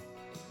label.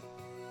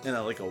 And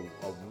like a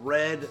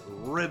red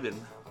ribbon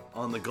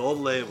on the gold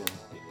label.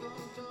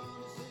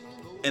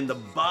 And the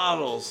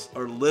bottles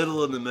are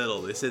little in the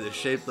middle. They say they're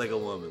shaped like a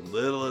woman.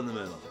 Little in the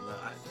middle.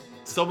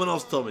 Someone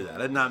else told me that.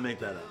 I did not make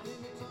that up.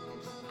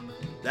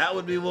 That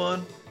would be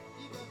one.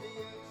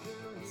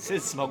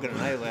 Sid's smoking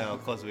tonight. Look how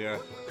close we are.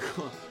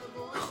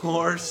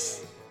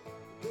 Coors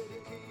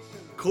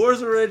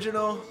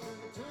Original.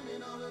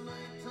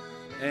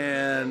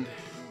 And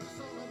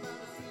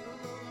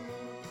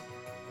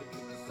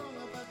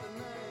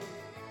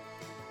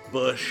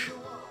Bush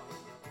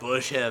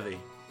Heavy.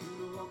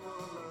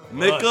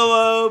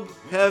 Michelob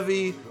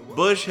Heavy,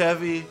 Bush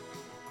Heavy,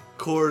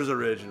 Coors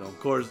Original,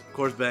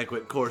 Coors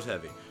Banquet, Coors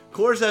Heavy.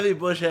 Coors Heavy,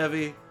 Bush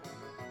Heavy,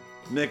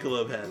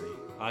 Michelob Heavy.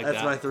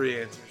 That's my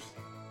 3 answers.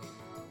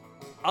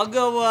 I'll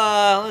go,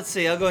 let's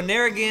see. I'll go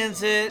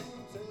Narragansett,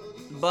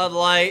 Bud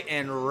Light,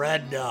 and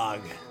Red Dog.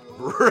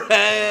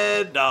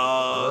 Red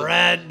Dog.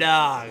 Red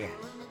Dog.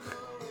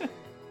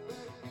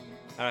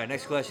 All right,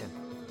 next question.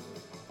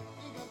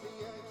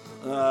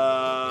 Skip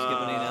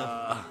any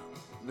now?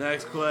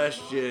 Next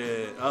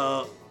question.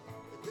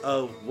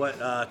 What?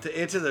 To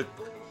answer the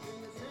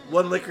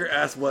one liquor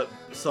asked what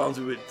songs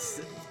we would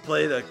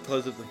play to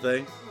close up the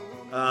thing.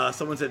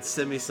 Someone said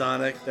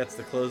Semisonic. That's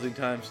the closing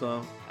time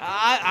song.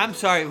 I'm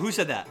sorry. Who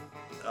said that?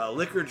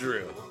 Liquor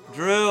Drew.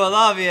 Drew, I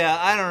love you.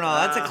 I don't know.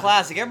 That's a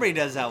classic. Everybody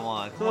does that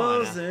one. Come on.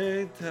 Now.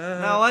 Closing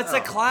time. No, it's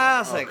a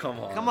classic. Oh, come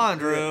on. Come on,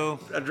 Drew.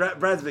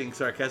 Brad's being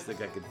sarcastic.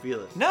 I can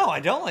feel it. No, I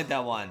don't like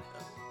that one.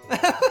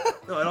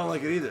 No, I don't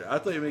like it either. I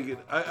thought you were making.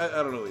 I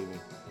don't know what you mean.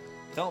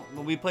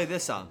 Don't. We play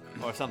this song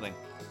or something.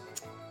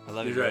 I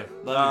love you, You're Drew.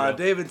 right. Love you,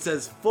 Drew. David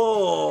says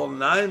full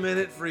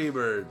 9-minute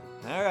Freebird.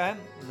 All right.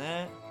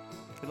 Nah.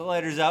 Get the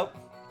lighters out.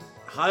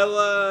 High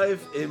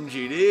Life,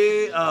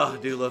 MGD. Oh, I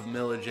do love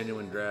Miller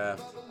Genuine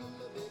Draft.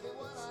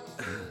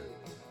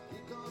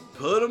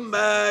 Put them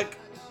back,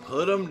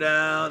 put them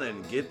down,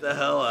 and get the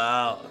hell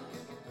out.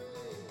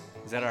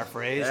 Is that our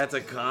phrase? That's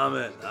a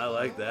comment. I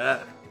like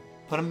that.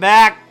 Put them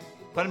back.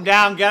 Put them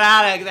down. Get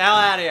out of here. Get the hell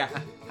out of here.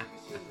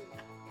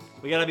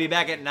 We got to be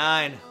back at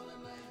 9.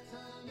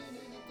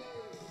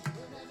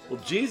 Well,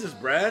 Jesus,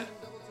 Brad.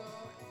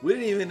 We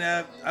didn't even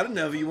have. I don't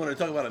know if you want to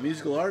talk about a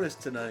musical artist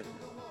tonight,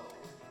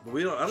 but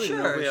we don't. I don't even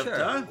know if we have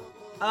time.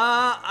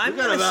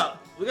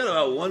 We got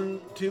about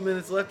 1-2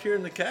 minutes left here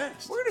in the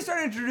cast. We're gonna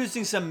start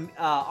introducing some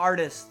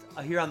artists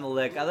here on the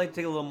Lick. I'd like to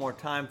take a little more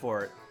time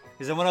for it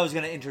because then what I was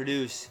gonna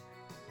introduce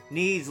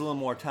needs a little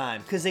more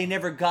time because they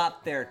never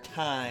got their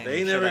time.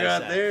 They never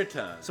got their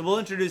time. So we'll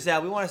introduce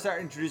that. We want to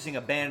start introducing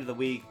a band of the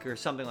week or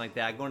something like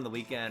that, going to the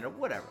weekend or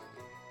whatever.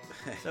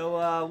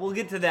 So we'll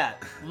get to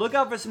that. Look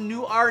out for some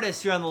new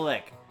artists here on the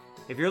Lick.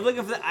 If you're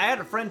looking for I had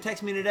a friend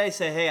text me today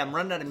say, "Hey, I'm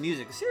running out of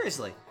music."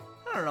 Seriously,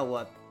 I don't know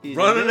what.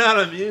 Running out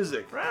of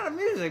music. Running out of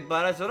music,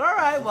 but I said, all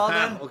right, well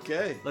then.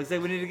 Okay. Looks like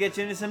we need to get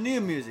you into some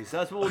new music, so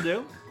that's what we'll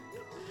do.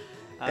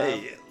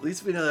 Hey, at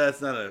least we know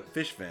that's not a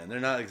Fish fan. They're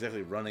not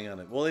exactly running out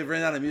of. Well, they've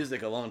ran out of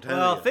music a long time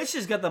Well, ago. Fish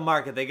has got the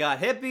market. They got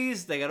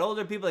hippies, they got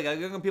older people, they got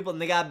younger people,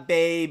 and they got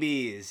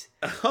babies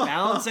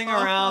bouncing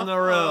around the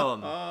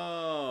room.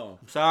 Oh.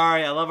 I'm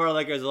sorry, I love our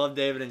liquors. I love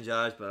David and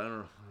Josh, but I don't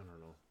know.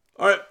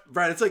 All right,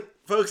 Brian. It's like,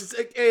 folks. It's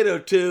like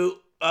 8:02.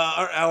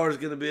 Our hour's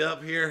gonna be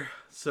up here,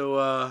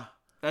 so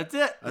that's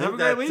it. I Have a think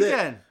great that's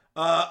weekend. it.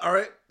 All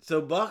right.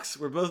 So Bucks.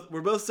 We're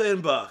both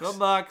saying Bucks. Go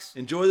Bucks.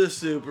 Enjoy the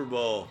Super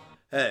Bowl.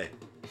 Hey,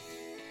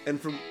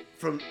 and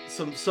from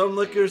some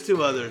liquors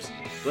to others.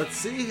 Let's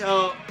see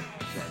how.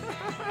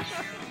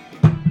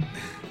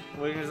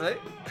 What are you gonna say?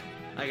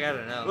 I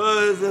gotta know.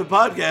 Well, it's a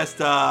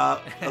podcast.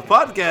 A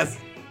podcast.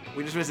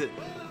 We just missed it.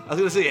 I was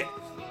gonna say,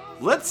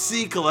 let's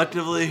see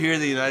collectively here in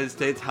the United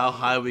States how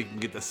high we can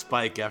get the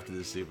spike after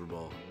the Super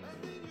Bowl.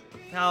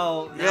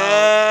 No.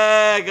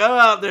 Yeah, go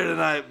out there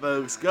tonight,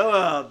 folks. Go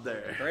out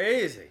there.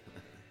 Crazy.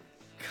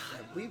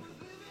 God,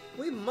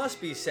 we must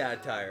be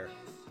satire.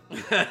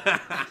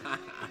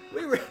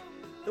 The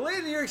way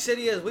New York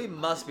City is, we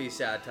must be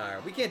satire.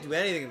 We can't do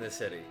anything in this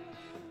city.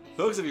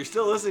 Folks, if you're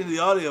still listening to the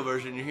audio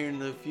version, you're hearing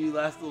the few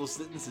last little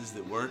sentences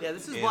that weren't Yeah,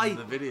 this is in why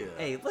the video.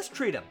 Hey, let's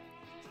treat them.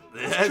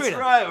 That's treat 'em.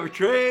 right. We're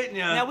treating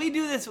you. Now we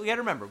do this. We got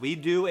to remember, we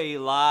do a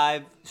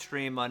live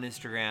stream on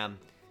Instagram.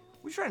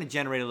 We're trying to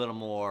generate a little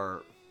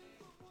more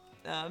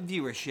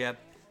viewership.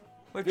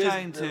 We're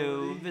trying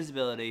to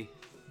visibility.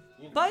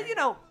 But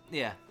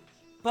yeah.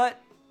 But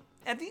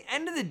at the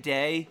end of the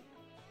day,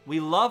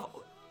 we love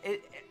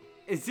it.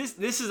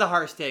 This is a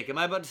harsh take. Am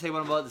I about to say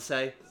what I'm about to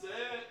say? Say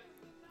it.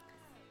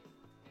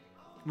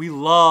 We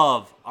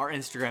love our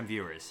Instagram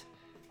viewers.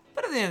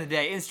 But at the end of the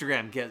day,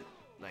 Instagram gets...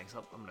 Thanks.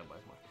 I'm going to buy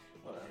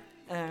more.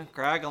 Whatever.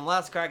 Crack 'em.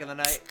 Last crack of the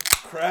night.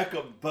 Crack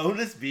a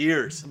bonus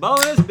beers.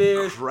 Bonus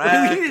beers.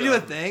 Crack We need to do a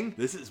 'em. thing.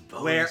 This is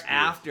bonus Where beers.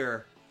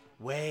 after...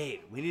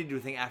 Wait. We need to do a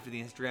thing after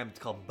the Instagram. It's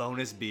called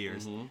Bonus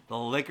Beers. The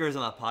liquors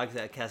on the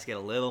podcast get a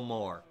little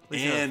more.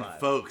 And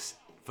folks,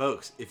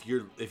 if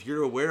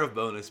you're aware of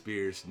bonus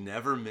beers,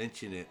 never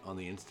mention it on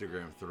the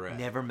Instagram thread.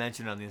 Never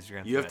mention it on the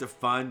Instagram You have to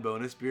find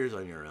bonus beers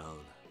on your own.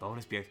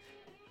 Bonus beers.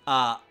 What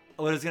I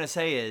was going to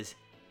say is,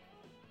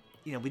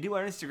 we do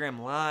our Instagram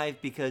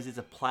live because it's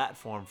a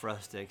platform for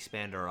us to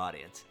expand our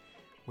audience.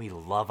 We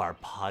love our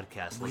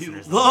podcast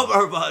listeners. We love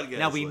our podcast.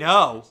 Now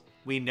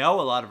we know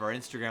a lot of our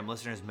Instagram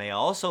listeners may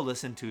also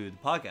listen to the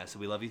podcast, so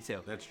we love you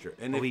too. That's true.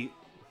 And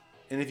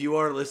if you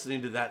are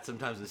listening to that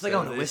sometimes instead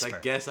like of on a this, I whisper.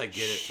 guess I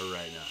get it for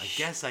right now. I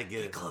guess I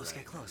get it. close, for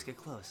get right close, get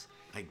close.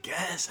 now. I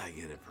guess I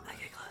get it for right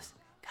Get close.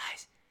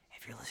 Guys,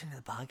 if you're listening to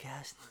the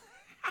podcast,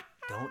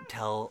 don't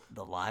tell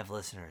the live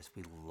listeners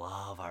we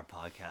love our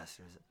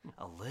podcasters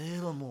a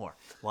little more.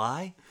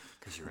 Why?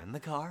 Because you're in the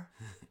car.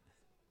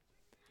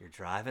 You're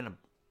driving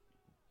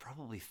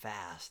probably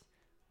fast.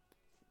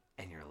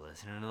 And you're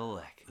listening to the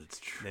Lick. That's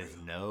true. There's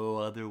no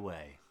other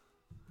way.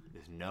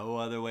 There's no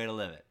other way to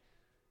live it.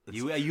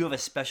 You have a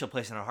special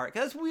place in our heart.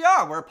 Because we're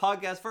a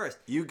podcast first.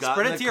 You got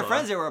Spread in it the to your car.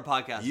 friends that we're a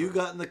podcast You first.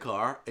 got in the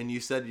car and you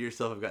said to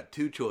yourself, I've got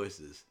two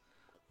choices.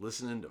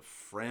 Listening to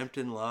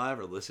Frampton Live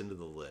or listen to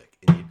The Lick.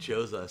 And you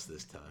chose us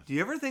this time. Do you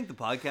ever think the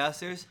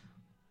podcasters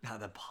Now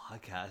the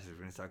podcasters, we're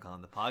gonna start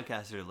calling them the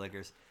podcaster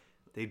liquors.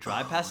 They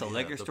drive past a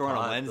liquor the store on a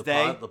pod-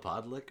 Wednesday. The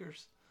pod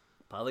liquors.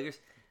 Pod liquors.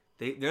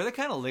 They're the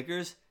kind of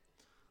liquors.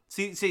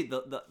 See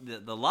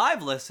the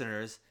live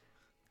listeners,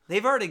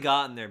 they've already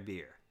gotten their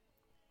beer,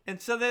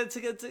 and so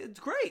it's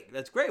great.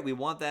 That's great. We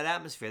want that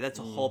atmosphere. That's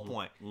the whole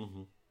point.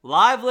 Mm-hmm.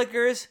 Live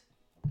liquors,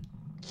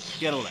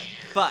 get a lick.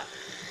 But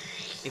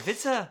if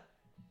it's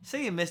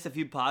say you missed a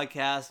few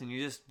podcasts and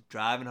you're just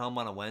driving home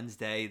on a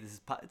Wednesday, it's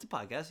a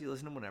podcast. You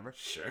listen to whenever.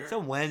 Sure. It's a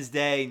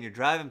Wednesday and you're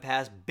driving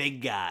past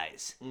Big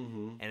Guys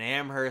in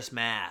Amherst,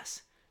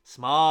 Mass,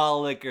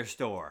 small liquor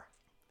store,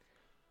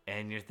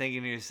 and you're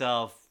thinking to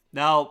yourself,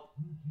 "No,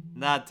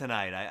 not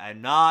tonight.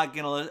 I'm not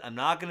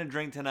gonna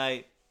drink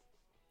tonight."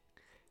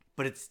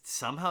 But it's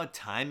somehow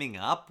timing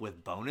up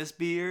with bonus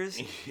beers,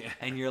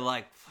 and you're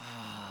like,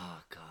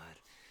 "Oh God."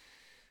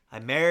 I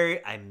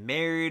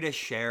married a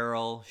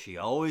Cheryl. She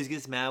always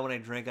gets mad when I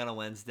drink on a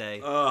Wednesday.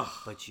 Ugh.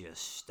 But you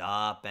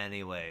stop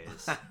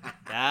anyways.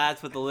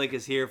 That's what the lick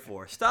is here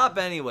for. Stop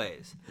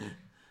anyways.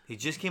 He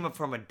just came up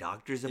from a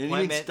doctor's And you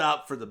appointment. mean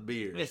stop for the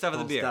beers. Yeah, stop for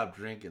the Don't beer. Stop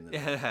drinking them.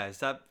 Yeah,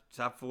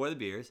 stop for the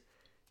beers.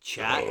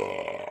 Chat.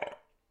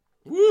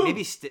 Woo.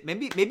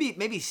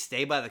 Maybe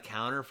stay by the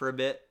counter for a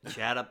bit.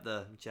 Chat up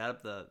the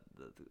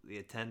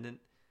attendant.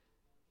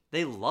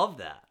 They love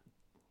that.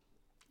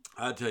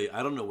 I'll tell you,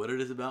 I don't know what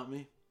it is about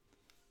me,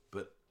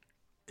 but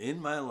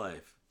in my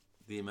life,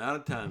 the amount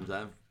of times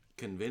I'm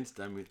convinced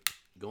I'm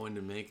going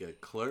to make a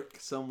clerk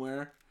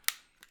somewhere,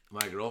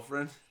 my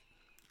girlfriend,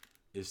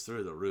 is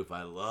through the roof.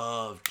 I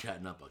love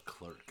chatting up a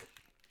clerk.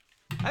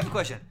 I have a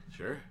question.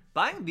 Sure.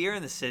 Buying beer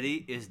in the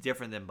city is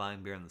different than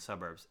buying beer in the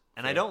suburbs,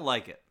 and I don't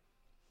like it.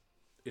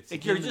 It's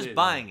Like you're just intimidating.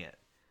 buying it.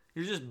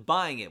 You're just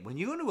buying it. When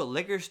you go to a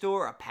liquor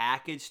store, a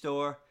package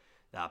store,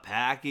 the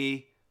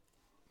packy,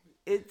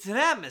 it's an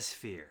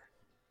atmosphere.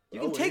 You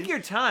can take your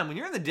time. When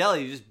you're in the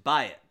deli, you just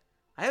buy it.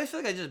 I always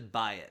feel like I just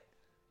buy it.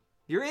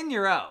 You're in,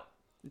 you're out.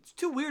 It's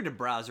too weird to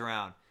browse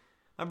around.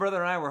 My brother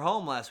and I were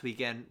home last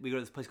weekend. We go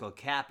to this place called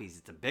Cappy's.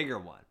 It's a bigger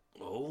one.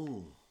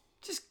 Oh,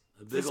 Just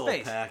a big the old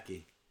space.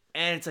 packy.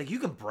 And it's like you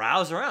can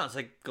browse around. It's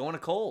like going to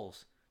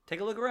Kohl's. Take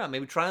a look around.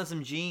 Maybe try on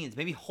some jeans.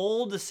 Maybe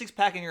hold the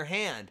 6-pack in your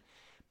hand.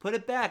 Put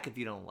it back if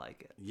you don't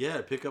like it.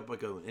 Yeah, pick up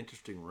like an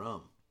interesting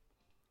rum.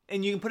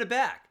 And you can put it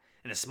back.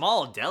 In a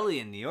small deli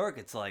in New York,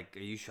 it's like, are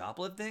you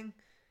shoplifting?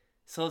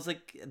 So it's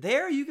like,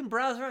 there you can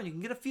browse around. You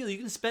can get a feel. You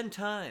can spend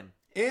time.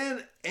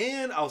 And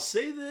I'll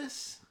say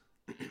this,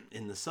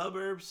 in the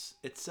suburbs,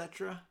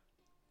 etc.,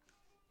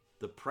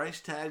 the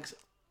price tags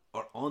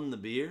are on the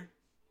beer.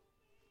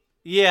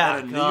 Yeah,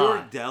 At a New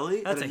York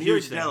deli, That's at a a New York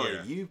huge thing deli,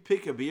 here. you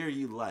pick a beer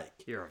you like,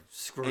 You're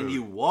screwed. and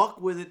you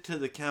walk with it to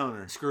the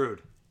counter.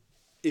 screwed.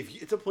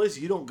 If it's a place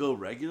you don't go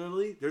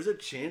regularly, there's a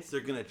chance they're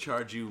gonna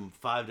charge you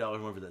 $5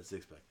 more for that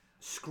 6-pack.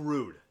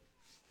 Screwed.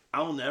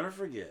 I'll never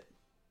forget.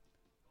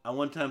 I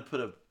one time put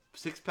a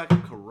 6-pack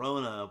of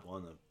Corona up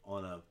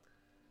on a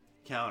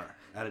counter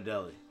at a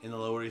deli in the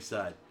Lower East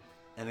Side,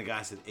 and the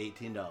guy said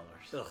 $18. Ugh,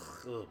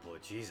 oh boy,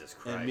 Jesus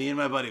Christ. And me and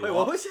my buddy Wait,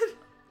 walked what was it?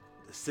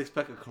 a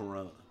 6-pack of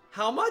Corona.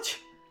 How much?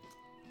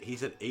 He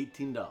said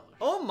 $18.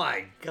 Oh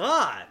my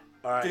God.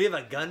 All right. Did he have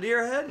a gun to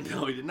your head?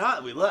 No, he did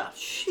not. We left.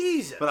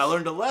 Jesus. But I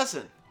learned a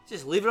lesson.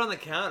 Just leave it on the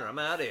counter. I'm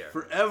out of here.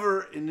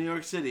 Forever in New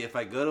York City, if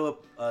I go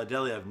to a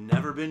deli I've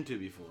never been to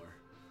before,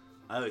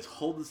 I always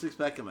hold the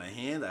 6-pack in my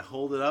hand. I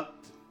hold it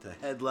up to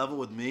head level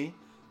with me,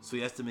 so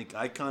he has to make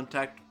eye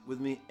contact with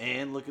me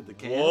and look at the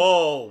can.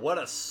 Whoa, what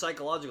a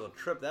psychological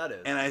trip that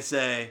is. And I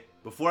say,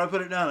 before I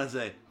put it down, I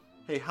say,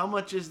 hey, how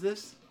much is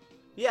this?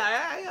 Yeah,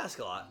 I ask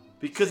a lot.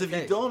 Because if you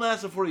Okay. don't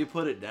ask before you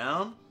put it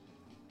down,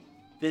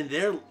 then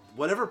they're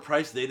whatever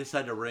price they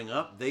decide to ring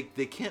up, they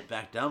can't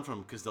back down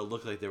from because they'll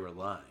look like they were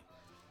lying.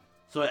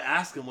 So I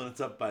ask them when it's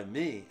up by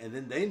me, and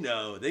then they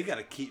know they got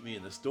to keep me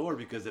in the store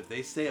because if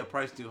they say a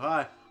price too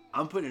high,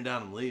 I'm putting it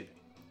down and leaving.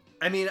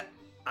 I mean,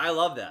 I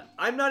love that.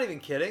 I'm not even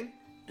kidding.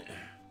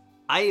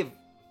 I have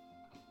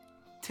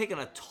taken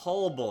a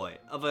tall boy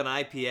of an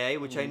IPA,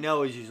 which I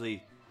know is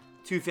usually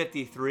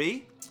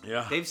 $2.53.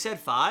 Yeah. They've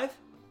said $5,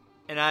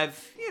 and I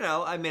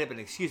made up an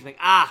excuse. I'm like,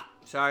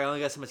 sorry, I only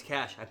got so much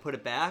cash. I put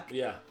it back,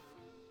 Yeah.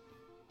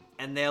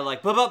 and they're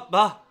like,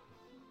 bah.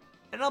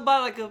 And I'll buy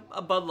like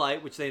a Bud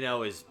Light, which they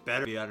know is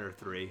better be under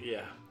 3.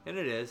 Yeah. And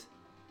it is.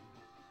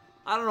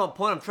 I don't know what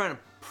point I'm trying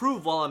to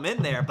prove while I'm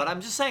in there, but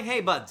I'm just saying,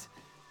 hey, buds.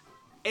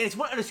 And it's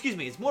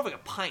more of like a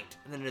pint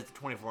than it is a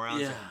 24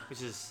 ounce, Yeah.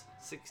 which is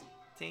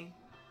 16,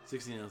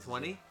 16 ounces.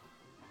 20,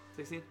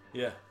 16.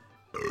 Yeah.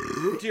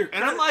 To your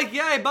And I'm like,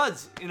 yeah, hey,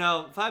 buds,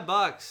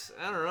 $5.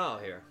 I don't know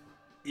here.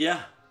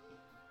 yeah.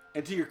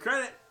 And to your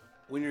credit,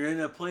 when you're in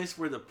a place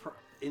where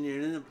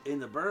you're in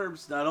the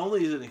burbs, not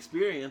only is it an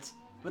experience,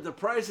 but the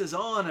price is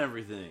on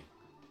everything.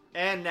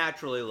 And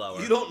naturally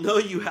lower. You don't know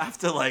you have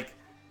to like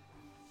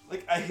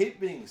I hate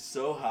being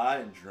so high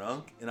and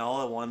drunk and all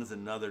I want is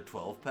another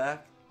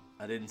 12-pack.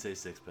 I didn't say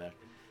 6-pack.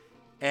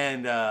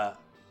 And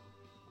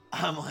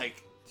I'm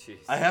like, Jeez.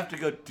 I have to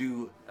go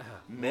do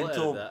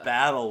mental edit that.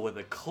 battle with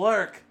a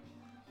clerk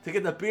to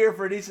get the beer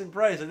for a decent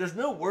price. And there's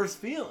no worse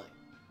feeling.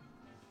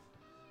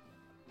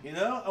 You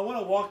know, I want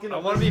to walk in. I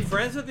want to be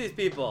friends with these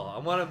people. I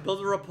want to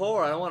build a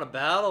rapport. I don't want to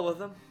battle with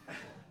them.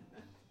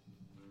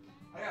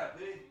 I got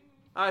to pee.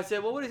 I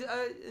said, well, what is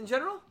in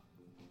general?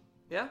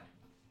 Yeah.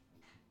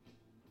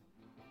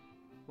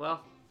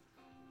 Well,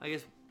 I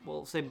guess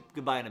we'll say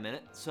goodbye in a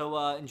minute. So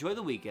enjoy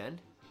the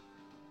weekend.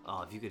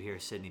 Oh, if you could hear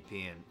Sydney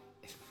peeing,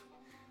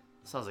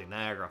 sounds like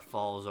Niagara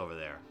Falls over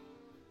there.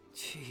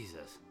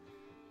 Jesus,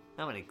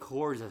 how many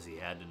Coors has he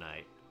had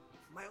tonight?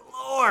 My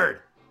Lord!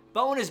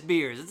 Bonus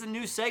Beers. It's a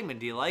new segment.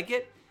 Do you like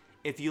it?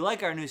 If you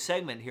like our new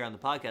segment here on the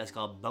podcast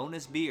called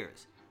Bonus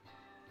Beers,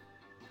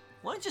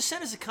 why don't you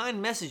send us a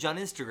kind message on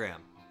Instagram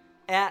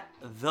at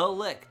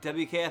TheLick,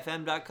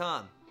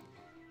 WKFM.com.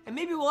 And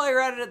maybe while you're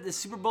at it at the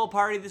Super Bowl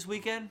party this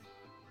weekend,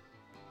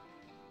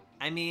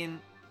 I mean,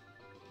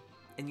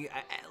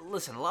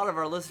 listen, a lot of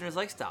our listeners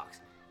like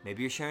stocks.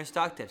 Maybe you're sharing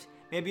stock tips.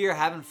 Maybe you're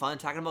having fun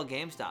talking about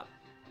GameStop.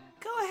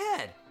 Go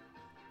ahead.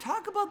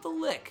 Talk about the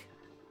Lick.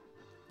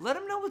 Let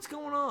them know what's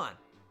going on.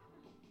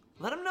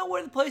 Let them know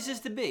where the place is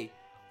to be.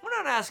 We're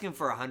not asking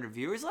for 100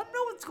 viewers. Let them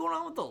know what's going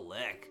on with the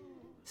Lick.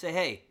 Say,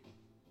 hey,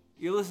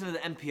 you're listening to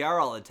the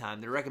NPR all the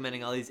time. They're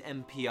recommending all these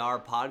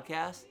NPR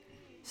podcasts.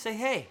 Say,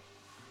 hey,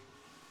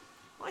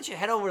 why don't you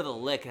head over to the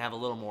Lick and have a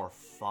little more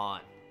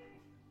fun?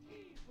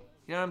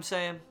 You know what I'm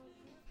saying?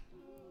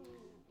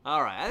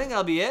 All right, I think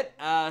that'll be it.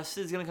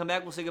 Sid's going to come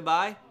back. We'll say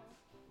goodbye.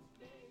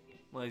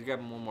 Well, he's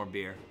grabbing one more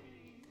beer.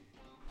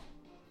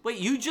 Wait,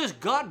 you just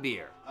got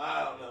beer.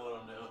 I don't know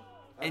what I'm doing.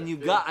 And you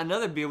got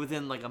another beer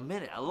within like a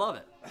minute. I love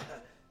it.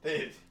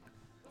 Dude.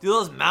 Dude,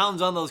 those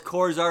mountains on those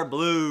Coors are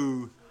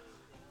blue.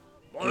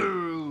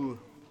 Blue.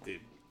 Dude.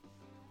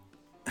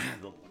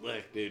 The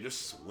Lick, dude.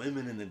 Just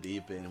swimming in the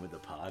deep end with the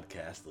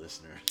podcast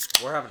listeners.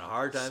 We're having a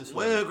hard time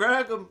Well, swimming.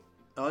 crack them.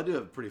 Oh, I do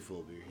have a pretty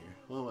full beer here.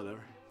 Well,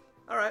 whatever.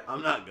 All right.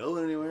 I'm not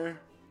going anywhere.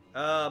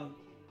 I'm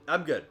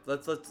good.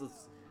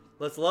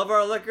 Let's love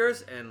our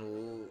liquors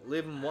and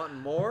leave them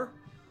wanting more.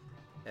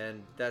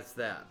 And that's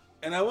that.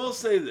 And I will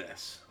say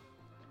this.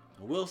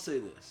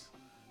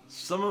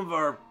 Some of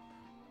our...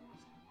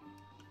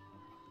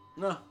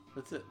 No,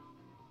 that's it.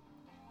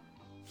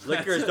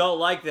 Liquors don't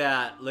like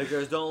that.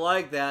 Liquors don't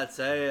like that.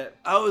 Say it.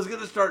 I was going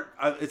to start...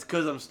 It's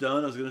because I'm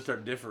stoned. I was going to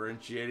start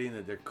differentiating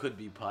that there could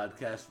be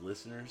podcast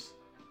listeners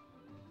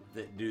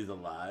that do the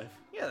live.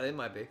 Yeah, they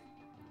might be.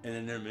 And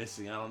then they're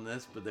missing out on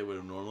this, but they would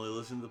have normally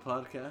listened to the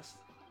podcast.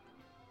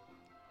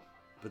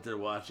 But they're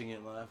watching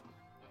it live.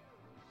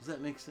 Does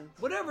that make sense?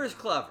 Whatever is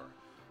clever.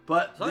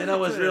 But long then as I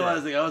you was tune it in.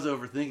 realizing I was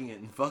overthinking it,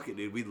 and fuck it,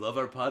 dude. We love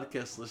our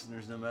podcast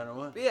listeners no matter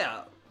what. But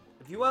yeah,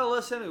 if you want to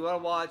listen, you want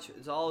to watch,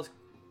 it's always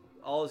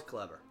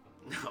clever.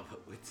 No, but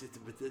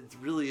it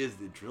really is.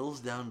 It drills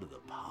down to the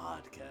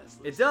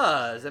podcast. It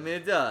does. I mean,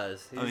 it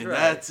does. He's I mean, right.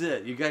 that's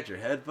it. You got your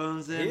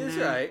headphones in. He is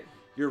dude. right.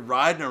 You're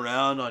riding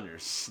around on your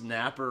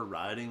Snapper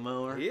riding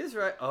mower. He is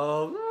right.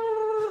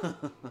 Oh.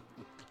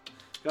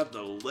 Got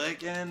the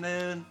Lick in,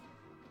 dude.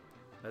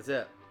 That's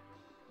it.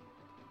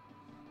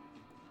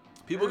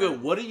 People go,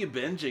 what are you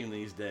binging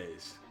these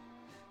days?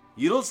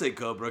 You don't say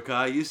Cobra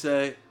Kai. You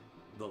say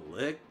the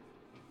Lick.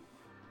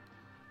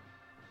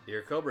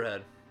 You're a Cobra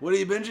Head. What are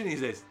you binging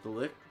these days? The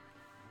Lick?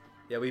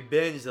 Yeah, we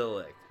binge the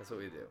Lick. That's what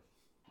we do.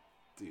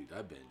 Dude,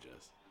 I binge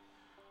us.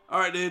 All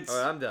right, dudes. All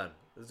right, I'm done.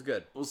 This is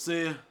good. We'll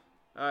see you.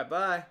 All right,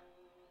 bye.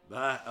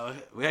 Bye. Oh,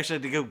 we actually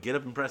had to go get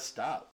up and press stop.